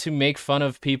not good to make fun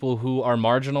of people who are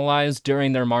marginalized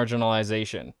during their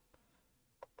marginalization.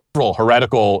 Several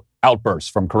heretical outbursts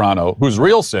from Carano, whose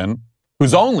real sin,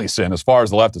 whose only sin, as far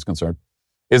as the left is concerned,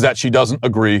 is that she doesn't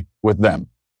agree with them.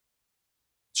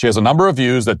 She has a number of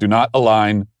views that do not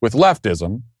align with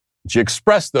leftism. She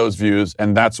expressed those views,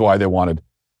 and that's why they wanted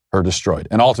her destroyed.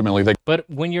 And ultimately, But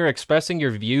when you're expressing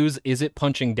your views, is it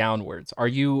punching downwards? Are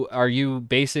you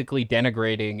basically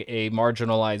denigrating a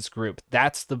marginalized group?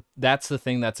 That's the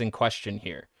thing that's in question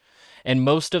here. And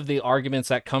most of the arguments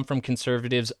that come from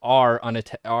conservatives are an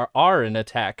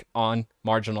attack on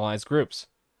marginalized groups.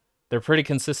 They're pretty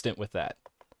consistent with that.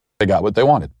 They got what they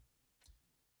wanted.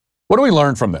 What do we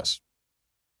learn from this?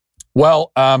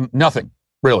 Well, nothing,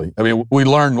 really. I mean, we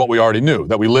learned what we already knew,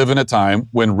 that we live in a time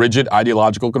when rigid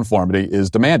ideological conformity is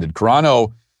demanded.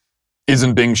 Carano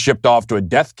isn't being shipped off to a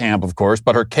death camp, of course,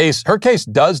 but her case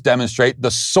does demonstrate the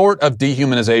sort of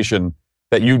dehumanization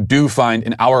that you do find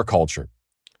in our culture.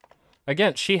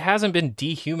 Again, she hasn't been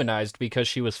dehumanized because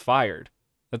she was fired.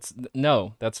 That's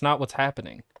not what's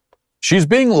happening. She's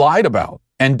being lied about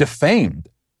and defamed.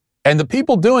 And the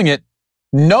people doing it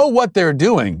know what they're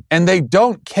doing, and they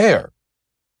don't care.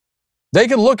 They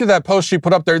can look at that post she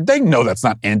put up there. They know that's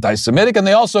not anti-Semitic, and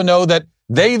they also know that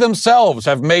they themselves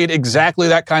have made exactly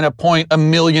that kind of point a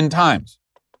million times.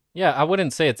 Yeah, I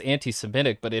wouldn't say it's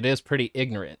anti-Semitic, but it is pretty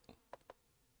ignorant.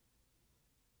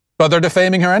 But they're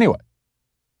defaming her anyway.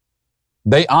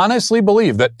 They honestly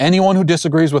believe that anyone who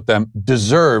disagrees with them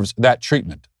deserves that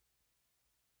treatment.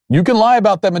 You can lie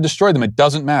about them and destroy them. It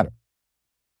doesn't matter.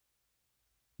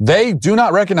 They do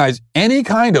not recognize any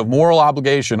kind of moral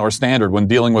obligation or standard when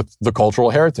dealing with the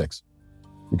cultural heretics.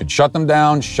 You can shut them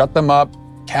down, shut them up,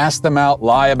 cast them out,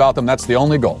 lie about them. That's the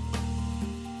only goal.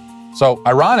 So,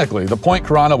 ironically, the point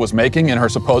Carano was making in her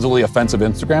supposedly offensive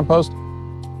Instagram post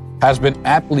has been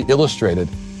aptly illustrated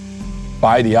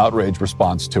by the outrage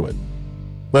response to it.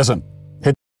 Listen.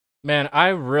 Man, I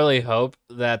really hope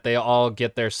that they all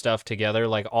get their stuff together,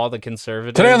 like all the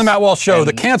conservatives. Today on the Matt Walsh Show,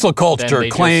 the cancel culture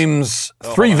claims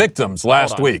 3 victims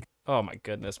last week. Oh my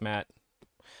goodness, Matt.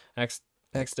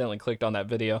 Accidentally clicked on that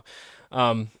video.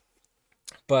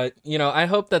 But, you know, I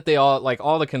hope that they all, like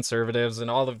all the conservatives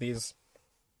and all of these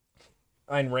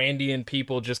Ayn Randian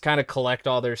people just kind of collect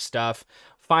all their stuff,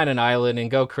 find an island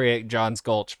and go create John's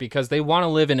Gulch, because they want to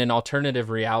live in an alternative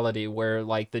reality where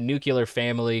like the nuclear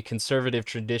family, conservative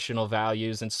traditional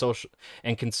values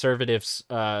and conservative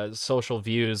social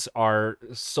views are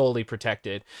solely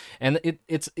protected. And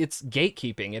it's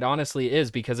gatekeeping. It honestly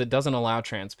is, because it doesn't allow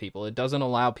trans people. It doesn't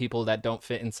allow people that don't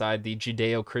fit inside the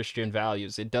Judeo-Christian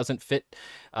values. It doesn't fit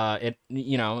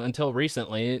until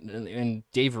recently, and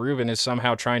Dave Rubin is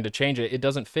somehow trying to change it. It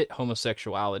doesn't fit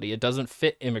homosexuality. It doesn't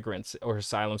fit immigrants or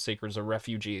asylum seekers or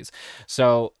refugees.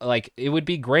 So like, it would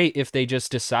be great if they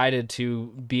just decided to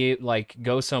be like,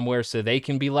 go somewhere so they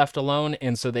can be left alone,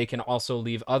 and so they can also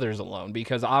leave others alone,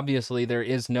 because obviously there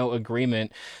is no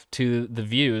agreement to the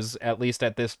views, at least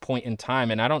at this point in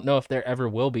time. And I don't know if there ever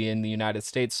will be in the United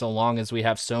States, so long as we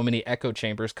have so many echo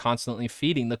chambers constantly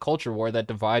feeding the culture war that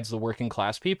divides the working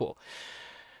class people.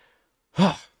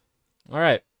 All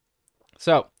right.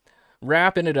 So,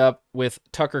 wrapping it up with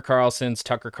Tucker Carlson's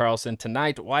Tucker Carlson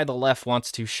Tonight, why the left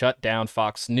wants to shut down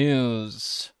Fox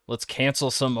News. Let's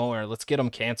cancel some more. Let's get them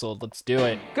canceled. Let's do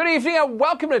it. Good evening and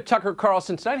welcome to Tucker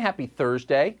Carlson Tonight. Happy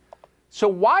Thursday. So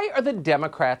why are the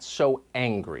Democrats so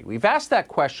angry? We've asked that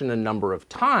question a number of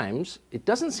times. It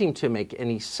doesn't seem to make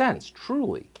any sense,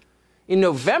 truly. In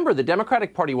November, the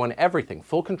Democratic Party won everything,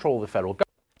 full control of the federal government.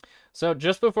 So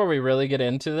just before we really get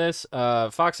into this,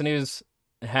 Fox News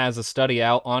has a study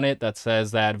out on it that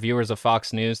says that viewers of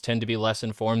Fox News tend to be less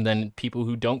informed than people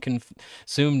who don't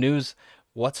consume news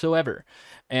whatsoever.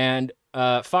 And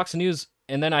Fox News,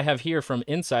 and then I have here from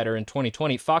Insider in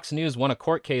 2020, Fox News won a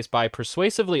court case by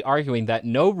persuasively arguing that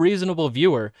no reasonable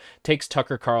viewer takes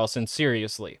Tucker Carlson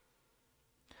seriously.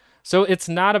 So it's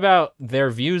not about their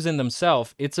views in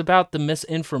themselves, it's about the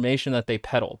misinformation that they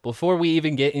peddle. Before we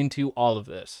even get into all of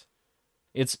this,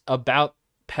 it's about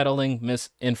peddling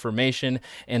misinformation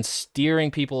and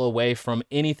steering people away from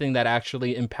anything that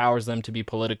actually empowers them to be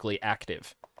politically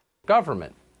active.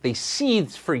 Government. They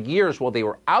seethed for years while they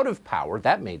were out of power.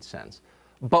 That made sense.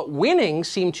 But winning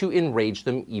seemed to enrage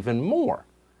them even more.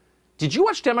 Did you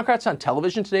watch Democrats on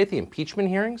television today at the impeachment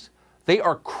hearings? They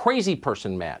are crazy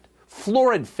person mad,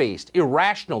 florid-faced,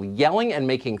 irrational, yelling and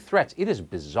making threats. It is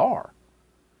bizarre.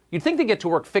 You'd think they get to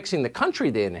work fixing the country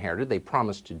they inherited. They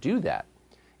promised to do that.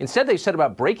 Instead, they said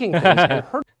about breaking things and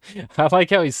hurt. I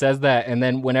like how he says that, and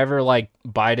then whenever like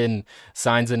Biden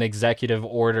signs an executive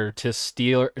order to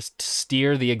steer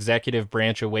the executive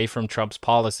branch away from Trump's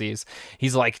policies,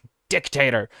 he's like,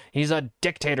 dictator. He's a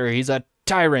dictator. He's a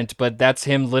tyrant. But that's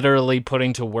him literally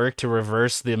putting to work to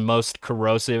reverse the most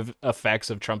corrosive effects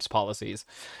of Trump's policies.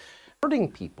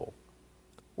 Hurting people.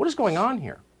 What is going on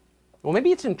here? Well,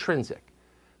 maybe it's intrinsic.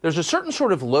 There's a certain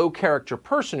sort of low-character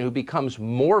person who becomes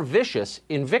more vicious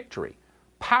in victory.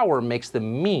 Power makes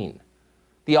them mean.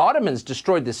 The Ottomans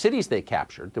destroyed the cities they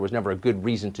captured. There was never a good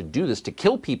reason to do this, to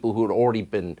kill people who had already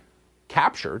been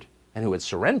captured and who had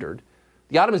surrendered.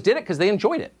 The Ottomans did it because they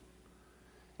enjoyed it.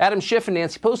 Adam Schiff and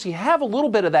Nancy Pelosi have a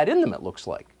little bit of that in them, it looks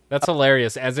like. That's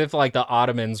hilarious. As if like the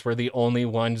Ottomans were the only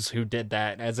ones who did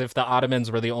that. As if the Ottomans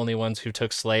were the only ones who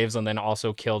took slaves and then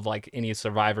also killed like any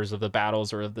survivors of the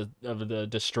battles or of the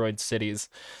destroyed cities.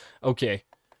 Okay.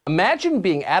 Imagine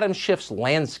being Adam Schiff's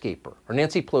landscaper or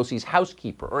Nancy Pelosi's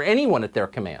housekeeper or anyone at their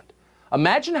command.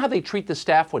 Imagine how they treat the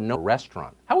staff when no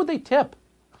restaurant. How would they tip?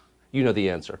 You know the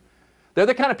answer. They're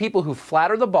the kind of people who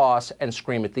flatter the boss and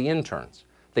scream at the interns.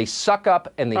 They suck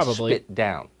up and they Probably. spit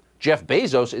down. Jeff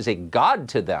Bezos is a god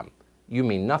to them. You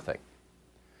mean nothing.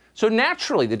 So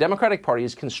naturally, the Democratic Party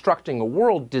is constructing a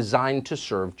world designed to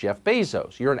serve Jeff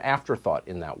Bezos. You're an afterthought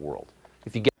in that world.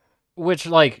 If you get Which,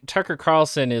 like, Tucker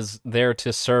Carlson is there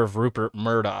to serve Rupert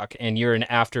Murdoch, and you're an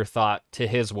afterthought to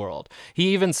his world.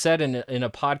 He even said in a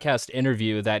podcast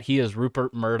interview that he is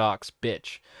Rupert Murdoch's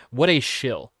bitch. What a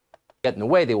shill. in the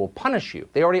way, they will punish you.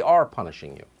 They already are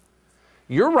punishing you.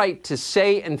 Your right to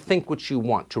say and think what you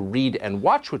want, to read and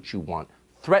watch what you want,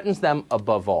 threatens them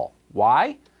above all.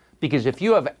 Why? Because if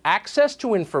you have access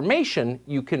to information,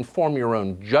 you can form your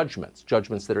own judgments,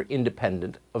 judgments that are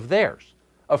independent of theirs.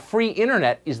 A free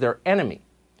internet is their enemy.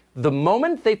 The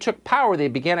moment they took power, they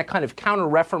began a kind of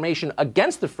counter-reformation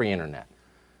against the free internet.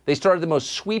 They started the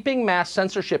most sweeping mass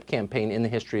censorship campaign in the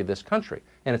history of this country,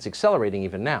 and it's accelerating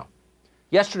even now.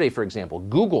 Yesterday, for example,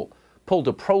 Google pulled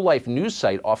a pro-life news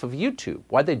site off of YouTube.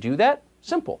 Why'd they do that?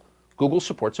 Simple. Google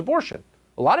supports abortion.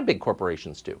 A lot of big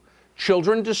corporations do.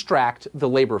 Children distract the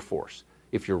labor force.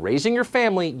 If you're raising your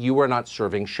family, you are not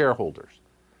serving shareholders.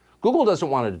 Google doesn't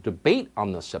want a debate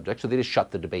on this subject, so they just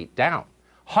shut the debate down.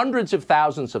 Hundreds of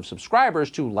thousands of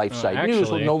subscribers to LifeSite News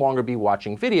will no longer be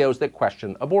watching videos that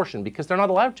question abortion because they're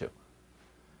not allowed to.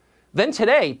 Then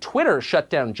today, Twitter shut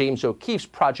down James O'Keefe's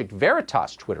Project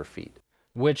Veritas Twitter feed.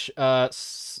 Which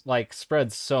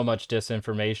spreads so much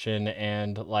disinformation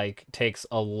and takes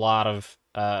a lot of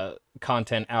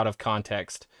content out of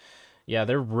context. Yeah,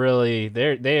 they're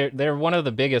one of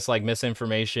the biggest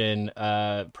misinformation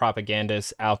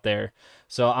propagandists out there.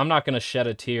 So I'm not going to shed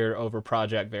a tear over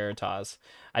Project Veritas.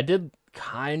 I did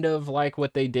kind of like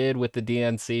what they did with the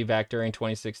DNC back during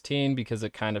 2016 because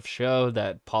it kind of showed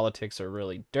that politics are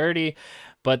really dirty.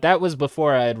 But that was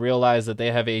before I had realized that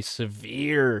they have a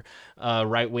severe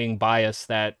right-wing bias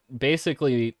that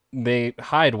basically they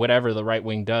hide whatever the right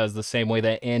wing does the same way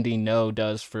that Andy Ngo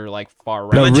does for far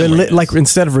right. No,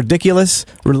 instead of ridiculous.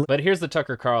 But here's the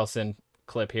Tucker Carlson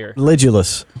clip here.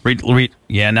 Religious.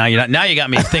 Yeah, now you got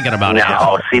me thinking about it.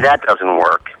 No, see, that doesn't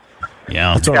work.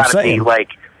 Yeah, that's what I'm saying. Be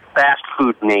Fast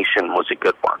Food Nation was a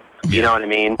good one. You know what I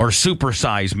mean? Or Super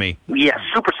Size Me. Yeah,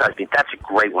 Super Size Me. That's a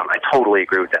great one. I totally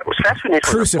agree with that. Was Fast Food Nation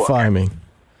Crucify Me.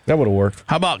 That would have worked.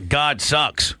 How about God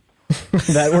Sucks?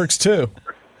 That works too.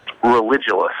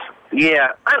 Religious. Yeah,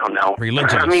 I don't know.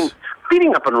 Religious. I mean,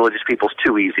 beating up on religious people is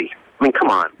too easy. I mean, come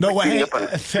on. No way.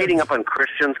 Beating up on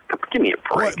Christians, give me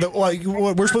a break.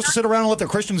 We're supposed to sit around and let the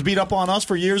Christians beat up on us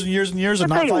for years and years and years and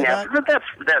not fight back?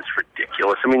 That's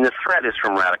ridiculous. I mean, the threat is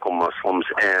from radical Muslims,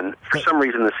 and for some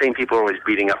reason, the same people are always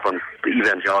beating up on the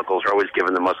evangelicals are always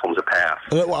giving the Muslims a pass.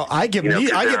 Well, I give neither.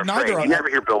 You never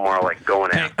hear Bill Maher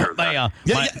going after them.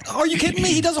 Are you kidding me?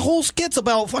 He does a whole skits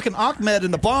about fucking Ahmed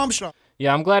and the bomb shop.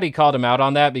 Yeah, I'm glad he called him out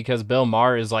on that because Bill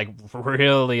Maher is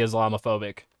really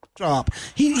Islamophobic.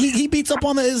 He beats up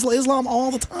on the Islam all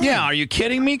the time. Yeah, are you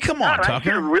kidding me? Come on,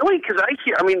 Tucker. Really? Because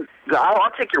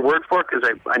I'll take your word for it because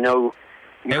I know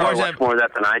you probably watch more of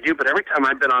that than I do. But every time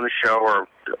I've been on a show or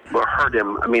heard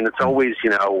him, it's always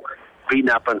beating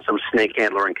up on some snake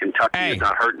handler in Kentucky who's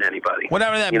not hurting anybody.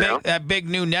 Whatever that big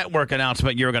new network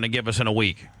announcement you were going to give us in a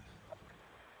week.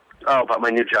 Oh, about my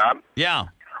new job? Yeah.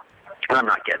 I'm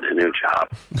not getting a new job.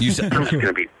 I'm just going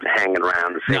to be hanging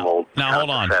around the same old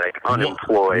pathetic,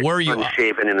 unemployed,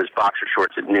 unshaven in his boxer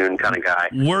shorts at noon kind of guy.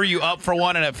 Were you up for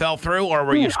one and it fell through, or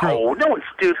were you screwed? No,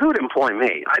 dude, who'd employ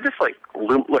me? I just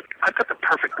look, I've got the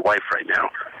perfect life right now.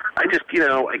 I just,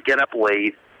 I get up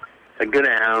late, I go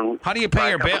down, how do you pay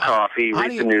your bill? Coffee,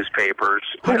 read the newspapers,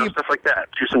 stuff like that.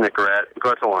 Juice a Nicorette, go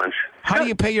out to lunch. How do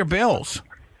you pay your bills?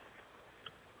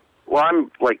 Well,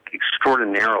 I'm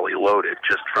extraordinarily loaded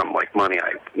just from money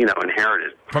I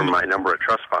inherited from my number of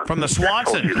trust funds. From the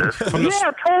Swanson.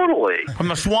 Yeah, totally. From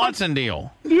the Swanson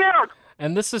deal. Yeah.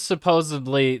 And this is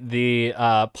supposedly the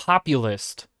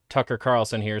populist Tucker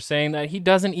Carlson here saying that he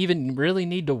doesn't even really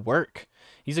need to work.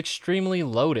 He's extremely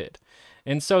loaded.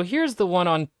 And so here's the one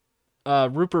on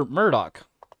Rupert Murdoch.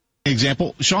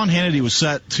 Example, Sean Hannity was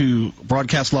set to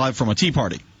broadcast live from a Tea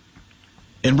Party.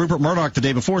 And Rupert Murdoch the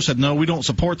day before said, no, we don't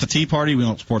support the Tea Party, we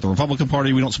don't support the Republican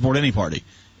Party, we don't support any party.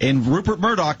 And Rupert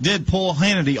Murdoch did pull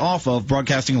Hannity off of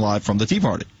broadcasting live from the Tea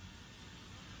Party.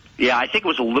 Yeah, I think it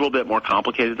was a little bit more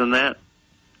complicated than that,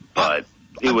 but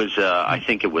it was. I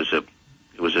think it was a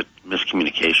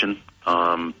miscommunication.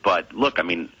 But look,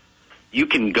 you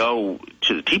can go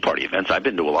to the Tea Party events. I've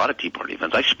been to a lot of Tea Party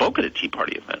events. I spoke at a Tea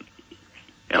Party event.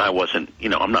 And I wasn't,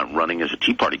 I'm not running as a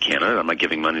Tea Party candidate. I'm not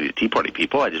giving money to Tea Party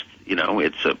people. I just,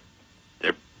 it's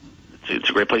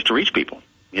a great place to reach people,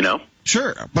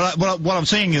 Sure, but what I'm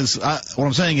saying is,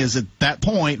 at that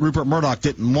point, Rupert Murdoch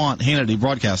didn't want Hannity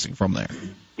broadcasting from there.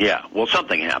 Yeah, well,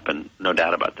 something happened, no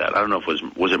doubt about that. I don't know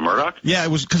if was it Murdoch? Yeah, it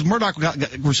was because Murdoch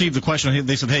received the question.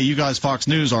 They said, "Hey, you guys, Fox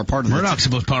News, are part of Murdoch's the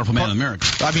most powerful man in America."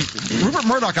 I mean, Rupert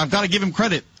Murdoch, I've got to give him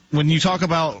credit. When you talk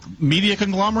about media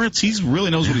conglomerates, he really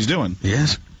knows what he's doing.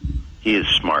 Yes. He is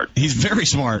smart. He's very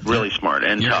smart. Really smart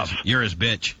and tough. You're his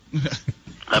bitch.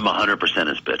 I'm 100%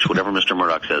 his bitch. Whatever Mr.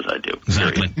 Murdoch says, I do.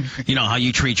 Exactly. You know how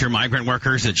you treat your migrant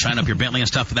workers that shine up your Bentley and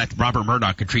stuff? That Robert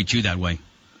Murdoch could treat you that way.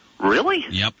 Really?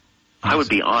 Yep. I would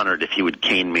be honored if he would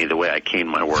cane me the way I cane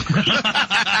my workers,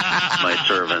 my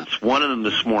servants. One of them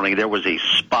this morning, there was a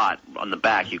spot on the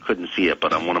back. You couldn't see it,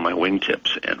 but on one of my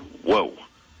wingtips. And, whoa,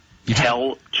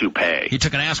 hell to pay. He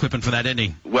took an ass whipping for that, didn't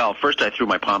he? Well, first I threw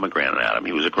my pomegranate at him.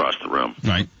 He was across the room.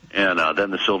 Right. And then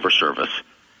the silver service.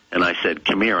 And I said,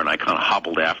 come here, and I kind of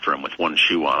hobbled after him with one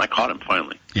shoe on. I caught him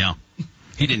finally. Yeah.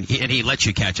 He didn't, and he let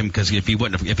you catch him because if he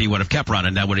would have kept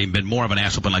running, that would have been more of an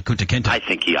ass whooping like Kunta Kinte. I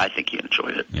think he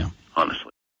enjoyed it. Yeah.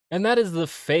 Honestly. And that is the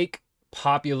fake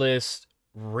populist,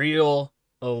 real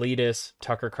elitist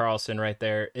Tucker Carlson right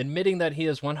there, admitting that he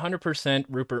is 100%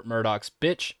 Rupert Murdoch's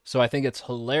bitch. So I think it's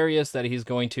hilarious that he's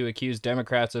going to accuse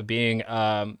Democrats of being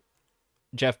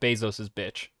Jeff Bezos's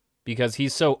bitch because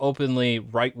he's so openly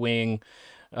right-wing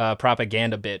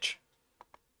propaganda bitch.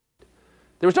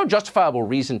 There was no justifiable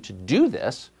reason to do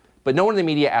this, but no one in the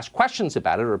media asked questions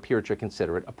about it or appeared to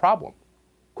consider it a problem.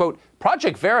 Quote,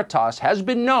 Project Veritas has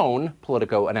been known,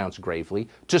 Politico announced gravely,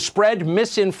 to spread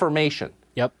misinformation.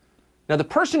 Yep. Now, the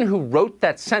person who wrote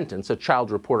that sentence, a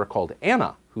child reporter called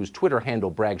Anna, whose Twitter handle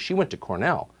brags she went to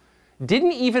Cornell,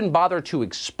 didn't even bother to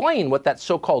explain what that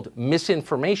so-called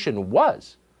misinformation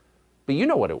was. But you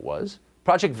know what it was.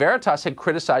 Project Veritas had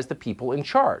criticized the people in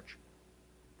charge.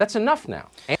 That's enough now.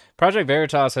 Project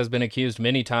Veritas has been accused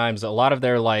many times. A lot of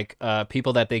their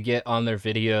people that they get on their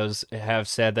videos have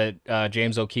said that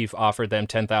James O'Keefe offered them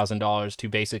 $10,000 to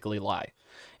basically lie.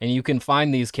 And you can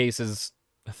find these cases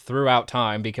throughout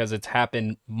time because it's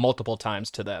happened multiple times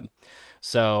to them.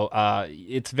 So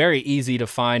it's very easy to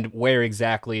find where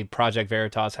exactly Project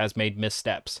Veritas has made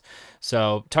missteps.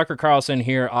 So Tucker Carlson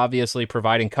here obviously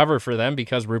providing cover for them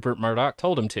because Rupert Murdoch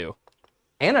told him to.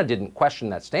 Anna didn't question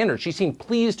that standard. She seemed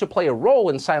pleased to play a role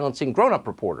in silencing grown-up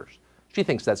reporters. She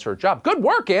thinks that's her job. Good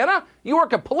work, Anna. You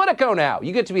work at Politico now.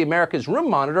 You get to be America's room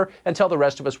monitor and tell the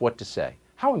rest of us what to say.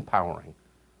 How empowering.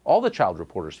 All the child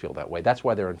reporters feel that way. That's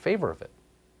why they're in favor of it.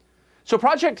 So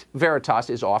Project Veritas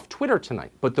is off Twitter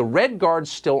tonight, but the Red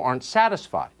Guards still aren't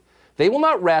satisfied. They will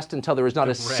not rest until there is not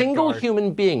a single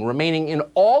human being remaining in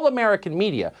all American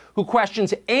media who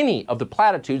questions any of the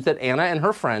platitudes that Anna and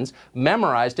her friends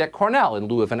memorized at Cornell in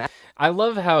lieu of an... I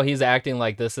love how he's acting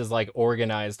like this is like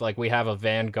organized, like we have a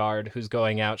vanguard who's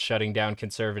going out shutting down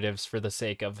conservatives for the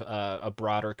sake of a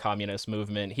broader communist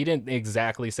movement. He didn't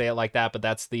exactly say it like that, but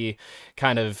that's the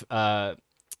kind of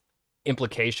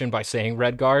implication by saying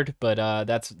Red Guard, but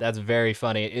that's very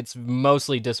funny. It's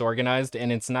mostly disorganized,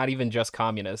 and it's not even just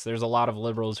communists. There's a lot of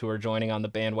liberals who are joining on the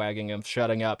bandwagon of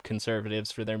shutting up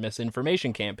conservatives for their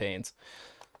misinformation campaigns.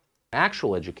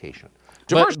 Actual education.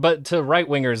 But to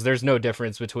right-wingers, there's no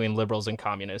difference between liberals and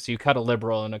communists. You cut a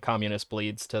liberal and a communist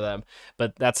bleeds to them.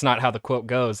 But that's not how the quote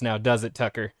goes now, does it,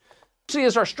 Tucker? Diversity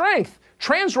is our strength.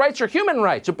 Trans rights are human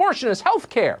rights. Abortion is health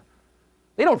care.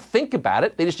 They don't think about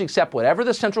it. They just accept whatever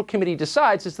the Central Committee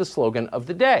decides is the slogan of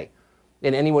the day.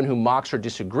 And anyone who mocks or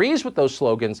disagrees with those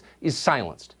slogans is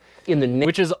silenced.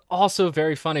 Which is also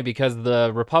very funny because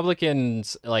the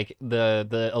Republicans, like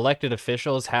the elected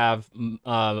officials, have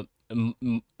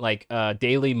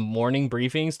daily morning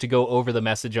briefings to go over the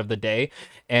message of the day,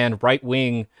 and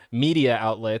right-wing media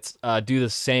outlets do the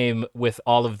same with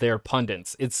all of their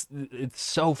pundits. It's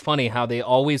so funny how they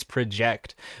always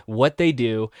project what they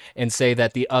do and say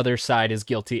that the other side is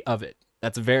guilty of it.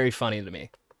 That's very funny to me.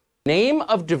 Name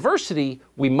of diversity,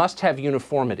 we must have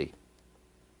uniformity.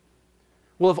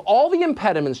 Well, of all the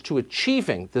impediments to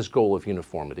achieving this goal of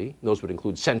uniformity, those would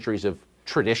include centuries of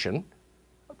tradition,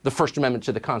 the First Amendment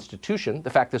to the Constitution,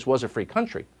 the fact this was a free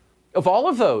country. Of all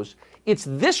of those, it's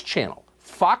this channel,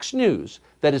 Fox News,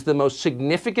 that is the most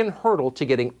significant hurdle to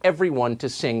getting everyone to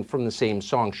sing from the same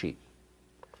song sheet.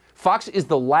 Fox is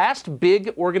the last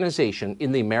big organization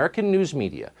in the American news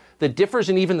media that differs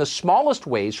in even the smallest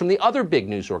ways from the other big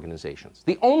news organizations.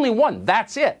 The only one,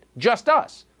 that's it, just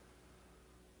us.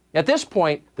 At this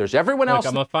point, there's everyone else.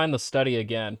 I'm going to find the study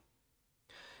again.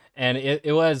 And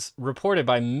it was reported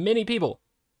by many people.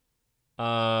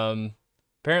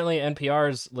 Apparently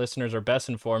NPR's listeners are best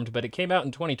informed, but it came out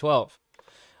in 2012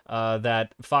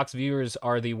 that Fox viewers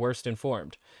are the worst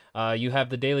informed. You have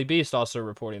the Daily Beast also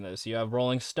reporting this. You have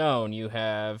Rolling Stone. You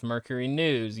have Mercury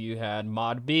News. You had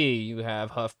Mod B. You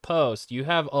have HuffPost. You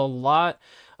have a lot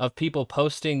of people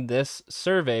posting this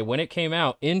survey when it came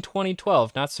out in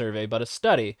 2012, not survey, but a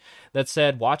study that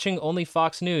said watching only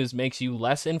Fox News makes you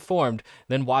less informed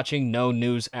than watching no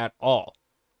news at all.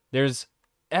 There's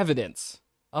evidence,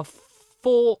 a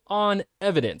full-on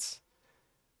evidence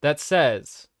that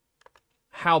says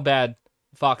how bad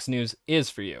Fox News is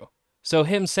for you. So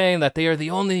him saying that they are the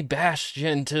only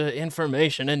bastion to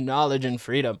information and knowledge and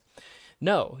freedom.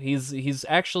 No, he's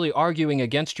actually arguing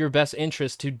against your best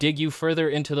interest to dig you further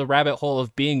into the rabbit hole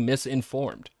of being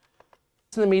misinformed.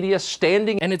 The media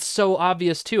standing. And it's so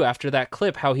obvious, too, after that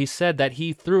clip, how he said that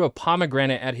he threw a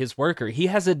pomegranate at his worker. He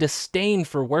has a disdain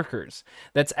for workers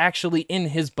that's actually in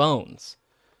his bones.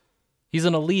 He's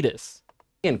an elitist.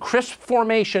 In crisp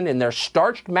formation in their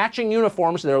starched matching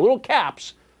uniforms and their little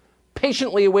caps,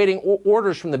 patiently awaiting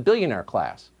orders from the billionaire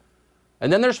class.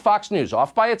 And then there's Fox News,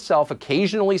 off by itself,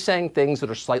 occasionally saying things that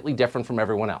are slightly different from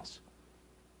everyone else.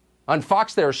 On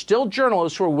Fox, there are still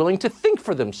journalists who are willing to think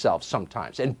for themselves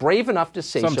sometimes and brave enough to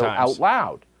say so out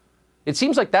loud. It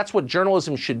seems like that's what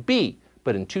journalism should be,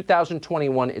 but in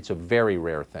 2021, it's a very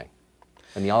rare thing.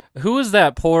 And who was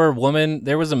that poor woman?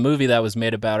 There was a movie that was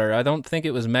made about her. I don't think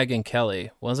it was Megyn Kelly,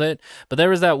 was it? But there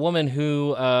was that woman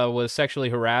who was sexually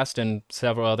harassed, and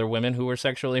several other women who were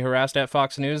sexually harassed at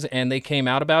Fox News, and they came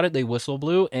out about it. They whistle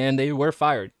blew, and they were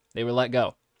fired. They were let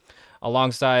go.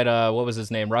 Alongside, what was his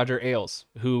name? Roger Ailes,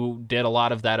 who did a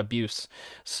lot of that abuse.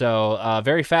 So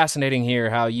very fascinating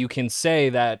here how you can say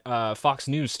that Fox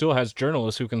News still has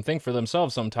journalists who can think for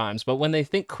themselves sometimes, but when they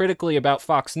think critically about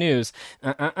Fox News,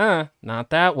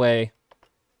 not that way.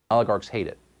 Oligarchs hate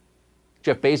it.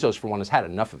 Jeff Bezos, for one, has had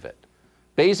enough of it.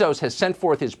 Bezos has sent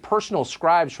forth his personal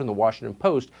scribes from the Washington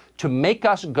Post to make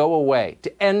us go away,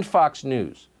 to end Fox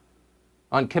News.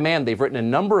 On command, they've written a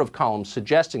number of columns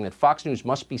suggesting that Fox News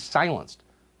must be silenced.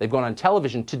 They've gone on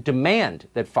television to demand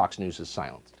that Fox News is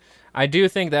silenced. I do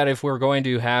think that if we're going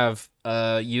to have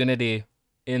unity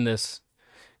in this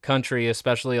country,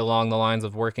 especially along the lines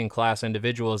of working class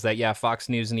individuals, that, yeah, Fox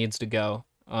News needs to go.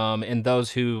 And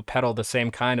those who peddle the same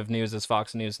kind of news as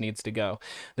Fox News needs to go.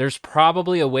 There's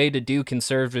probably a way to do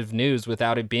conservative news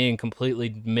without it being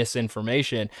completely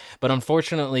misinformation, but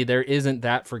unfortunately there isn't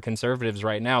that for conservatives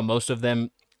right now. Most of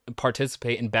them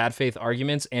participate in bad faith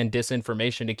arguments and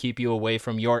disinformation to keep you away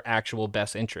from your actual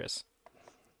best interests.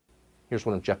 Here's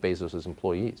one of Jeff Bezos'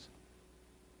 employees.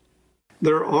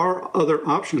 There are other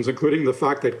options, including the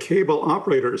fact that cable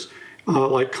operators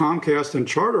like Comcast and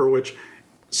Charter, which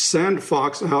send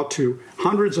Fox out to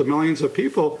hundreds of millions of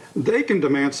people, they can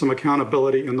demand some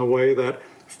accountability in the way that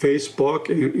Facebook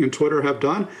and Twitter have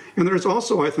done. And there's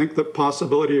also, I think, the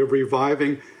possibility of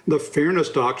reviving the fairness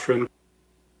doctrine.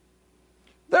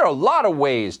 There are a lot of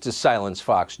ways to silence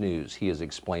Fox News, he has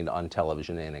explained on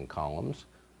television and in columns.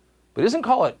 But he doesn't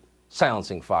call it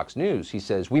silencing Fox News. He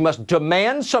says, we must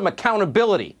demand some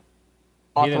accountability,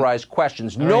 authorize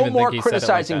questions, no more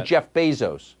criticizing Jeff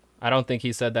Bezos. I don't think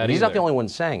he said that He's either. not the only one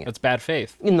saying it. It's bad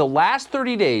faith. In the last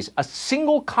 30 days, a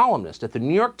single columnist at the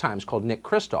New York Times called Nick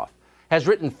Kristof has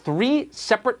written 3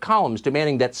 separate columns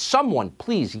demanding that someone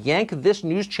please yank this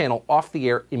news channel off the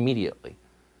air immediately.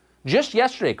 Just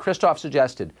yesterday, Kristof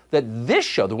suggested that this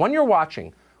show, the one you're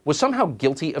watching, was somehow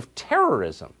guilty of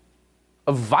terrorism,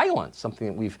 of violence, something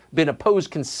that we've been opposed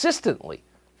consistently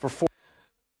for 4 years.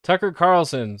 Tucker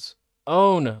Carlson's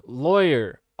own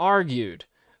lawyer argued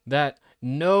that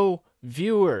no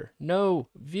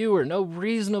reasonable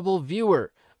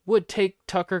viewer would take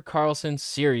Tucker Carlson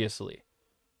seriously.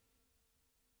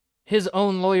 His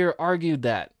own lawyer argued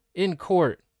that in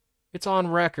court. It's on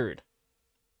record.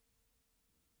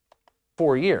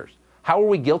 4 years. How are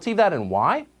we guilty of that and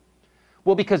why?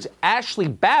 Well, because Ashley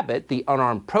Babbitt, the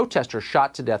unarmed protester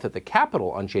shot to death at the Capitol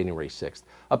on January 6th,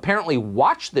 apparently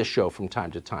watched this show from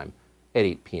time to time at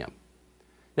 8 p.m.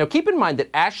 Now, keep in mind that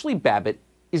Ashley Babbitt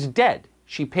is dead.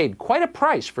 She paid quite a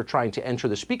price for trying to enter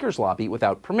the speaker's lobby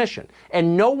without permission,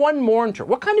 and no one mourned her.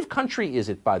 What kind of country is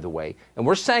it, by the way? And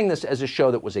we're saying this as a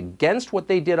show that was against what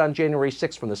they did on January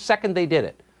 6th from the second they did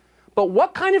it. But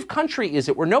what kind of country is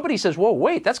it where nobody says, whoa,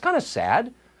 wait, that's kind of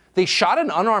sad? They shot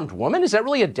an unarmed woman? Is that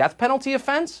really a death penalty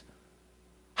offense?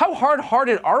 How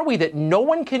hard-hearted are we that no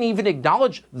one can even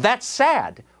acknowledge that's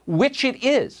sad, which it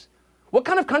is? What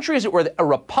kind of country is it where a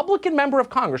Republican member of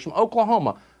Congress from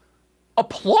Oklahoma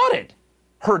applauded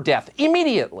her death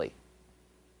immediately?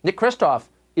 Nick Kristof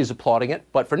is applauding it,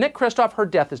 but for Nick Kristof, her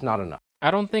death is not enough. I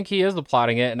don't think he is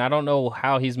applauding it, and I don't know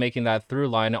how he's making that through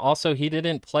line. Also, he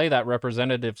didn't play that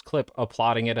representative's clip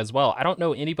applauding it as well. I don't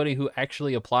know anybody who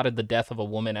actually applauded the death of a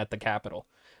woman at the Capitol.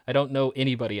 I don't know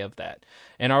anybody of that.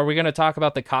 And are we going to talk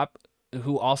about the cop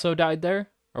who also died there?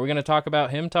 Are we going to talk about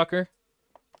him, Tucker?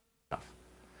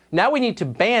 Now we need to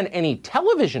ban any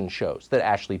television shows that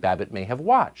Ashley Babbitt may have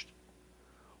watched.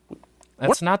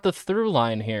 That's not the through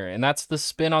line here, and that's the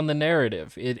spin on the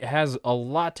narrative. It has a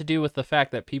lot to do with the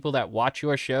fact that people that watch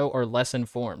your show are less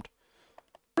informed.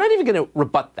 We're not even going to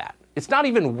rebut that. It's not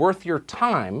even worth your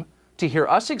time to hear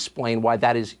us explain why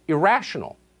that is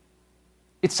irrational.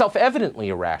 It's self-evidently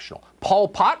irrational. Paul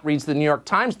Pot reads the New York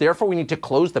Times, therefore we need to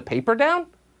close the paper down?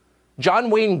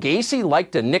 John Wayne Gacy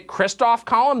liked a Nick Kristof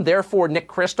column, therefore Nick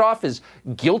Kristof is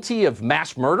guilty of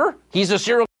mass murder? He's a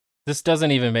serial... This doesn't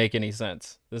even make any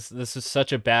sense. This is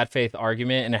such a bad faith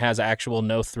argument, and it has actual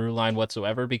no through line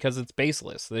whatsoever because it's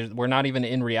baseless. We're not even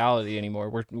in reality anymore.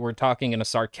 We're talking in a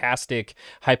sarcastic,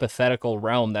 hypothetical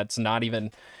realm that's not even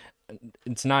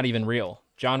real.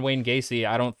 John Wayne Gacy,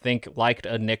 I don't think liked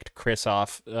a Nick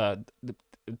Kristof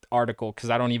article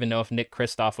because I don't even know if Nick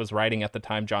Kristof was writing at the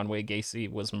time John Wayne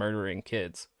Gacy was murdering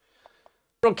kids.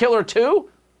 Serial killer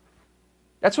too?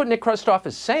 That's what Nick Kristof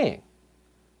is saying.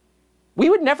 We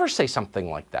would never say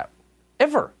something like that,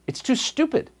 ever. It's too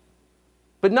stupid.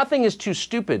 But nothing is too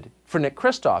stupid for Nick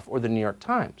Kristof or the New York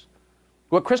Times.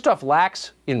 What Kristof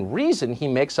lacks in reason, he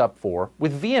makes up for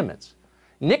with vehemence.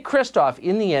 Nick Kristof,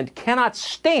 in the end, cannot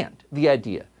stand the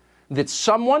idea that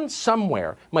someone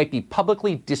somewhere might be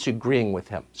publicly disagreeing with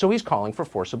him. So he's calling for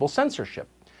forcible censorship.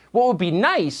 What would be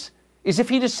nice is if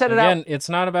he just said it out. Again, it's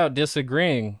not about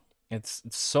disagreeing. It's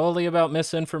solely about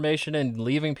misinformation and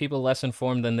leaving people less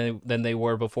informed than they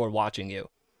were before watching you.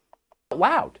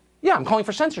 Loud. Yeah, I'm calling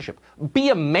for censorship. Be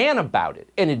a man about it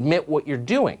and admit what you're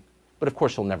doing. But of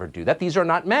course he'll never do that. These are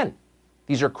not men.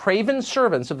 These are craven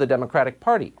servants of the Democratic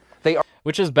Party. They are.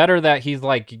 Which is better that he's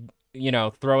like, you know,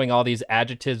 throwing all these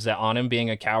adjectives on him, being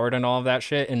a coward and all of that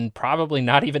shit, and probably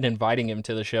not even inviting him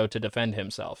to the show to defend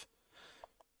himself.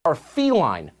 Are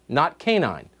feline, not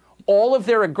canine. All of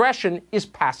their aggression is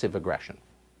passive aggression.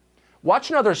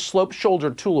 Watch another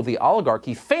slope-shouldered tool of the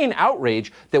oligarchy feign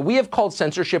outrage that we have called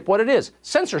censorship what it is,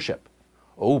 censorship.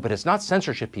 Oh, but it's not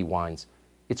censorship, he whines.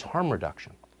 It's harm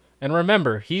reduction. And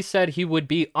remember, he said he would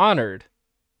be honored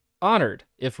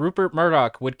if Rupert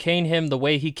Murdoch would cane him the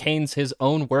way he canes his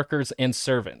own workers and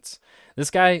servants.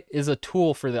 This guy is a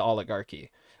tool for the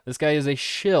oligarchy. This guy is a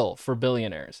shill for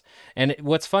billionaires. And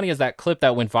what's funny is that clip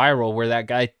that went viral where that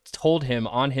guy told him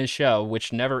on his show,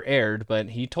 which never aired, but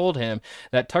he told him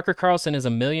that Tucker Carlson is a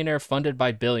millionaire funded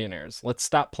by billionaires. Let's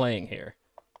stop playing here.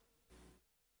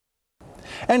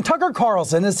 And Tucker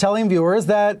Carlson is telling viewers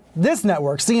that this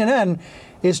network, CNN,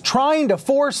 is trying to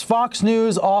force Fox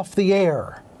News off the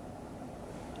air,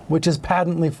 which is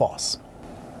patently false.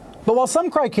 But while some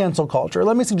cry cancel culture,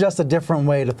 let me suggest a different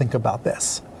way to think about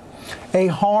this. A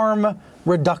harm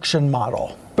reduction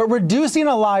model. But reducing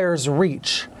a liar's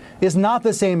reach is not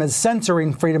the same as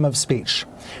censoring freedom of speech.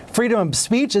 Freedom of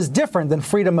speech is different than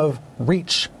freedom of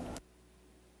reach.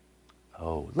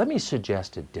 Oh, let me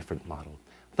suggest a different model.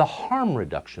 The harm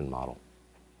reduction model.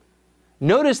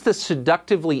 Notice the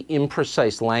seductively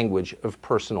imprecise language of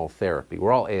personal therapy.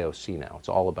 We're all AOC now. It's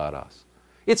all about us.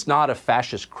 It's not a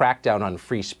fascist crackdown on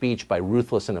free speech by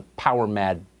ruthless and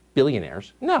power-mad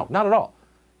billionaires. No, not at all.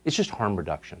 It's just harm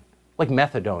reduction, like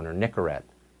methadone or Nicorette.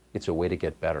 It's a way to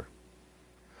get better.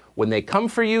 When they come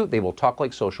for you, they will talk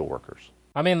like social workers.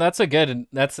 I mean, that's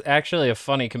actually a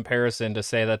funny comparison to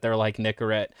say that they're like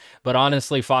Nicorette, but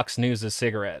honestly, Fox News is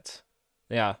cigarettes.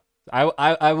 Yeah,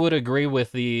 I would agree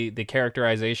with the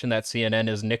characterization that CNN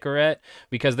is Nicorette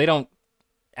because they don't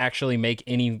actually make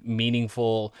any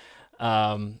meaningful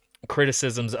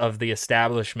criticisms of the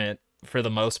establishment for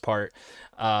the most part.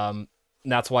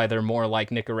 That's why they're more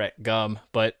like Nicorette gum,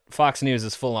 but Fox News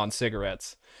is full on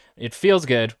cigarettes. It feels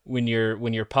good when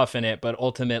you're puffing it, but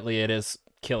ultimately it is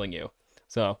killing you.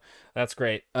 So that's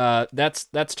great. That's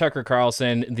Tucker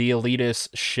Carlson, the elitist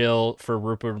shill for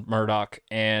Rupert Murdoch,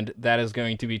 and that is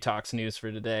going to be Tox News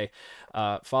for today.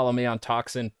 Follow me on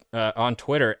Toxin on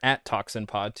Twitter at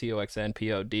ToxinPod,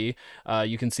 ToxnPod.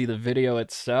 You can see the video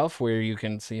itself where you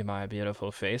can see my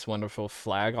beautiful face, wonderful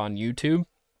flag on YouTube.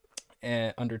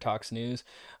 Under Tox News.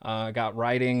 Got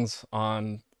writings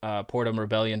on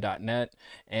portumrebellion.net,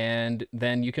 and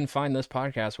then you can find this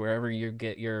podcast wherever you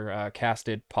get your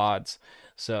casted pods.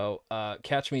 So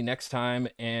catch me next time,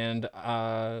 and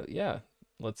yeah,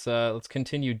 let's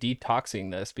continue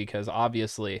detoxing this, because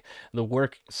obviously the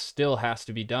work still has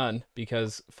to be done,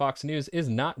 because Fox News is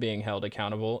not being held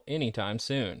accountable anytime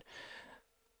soon.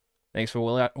 Thanks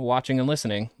for watching and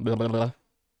listening. Blah, blah, blah.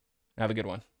 Have a good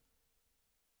one.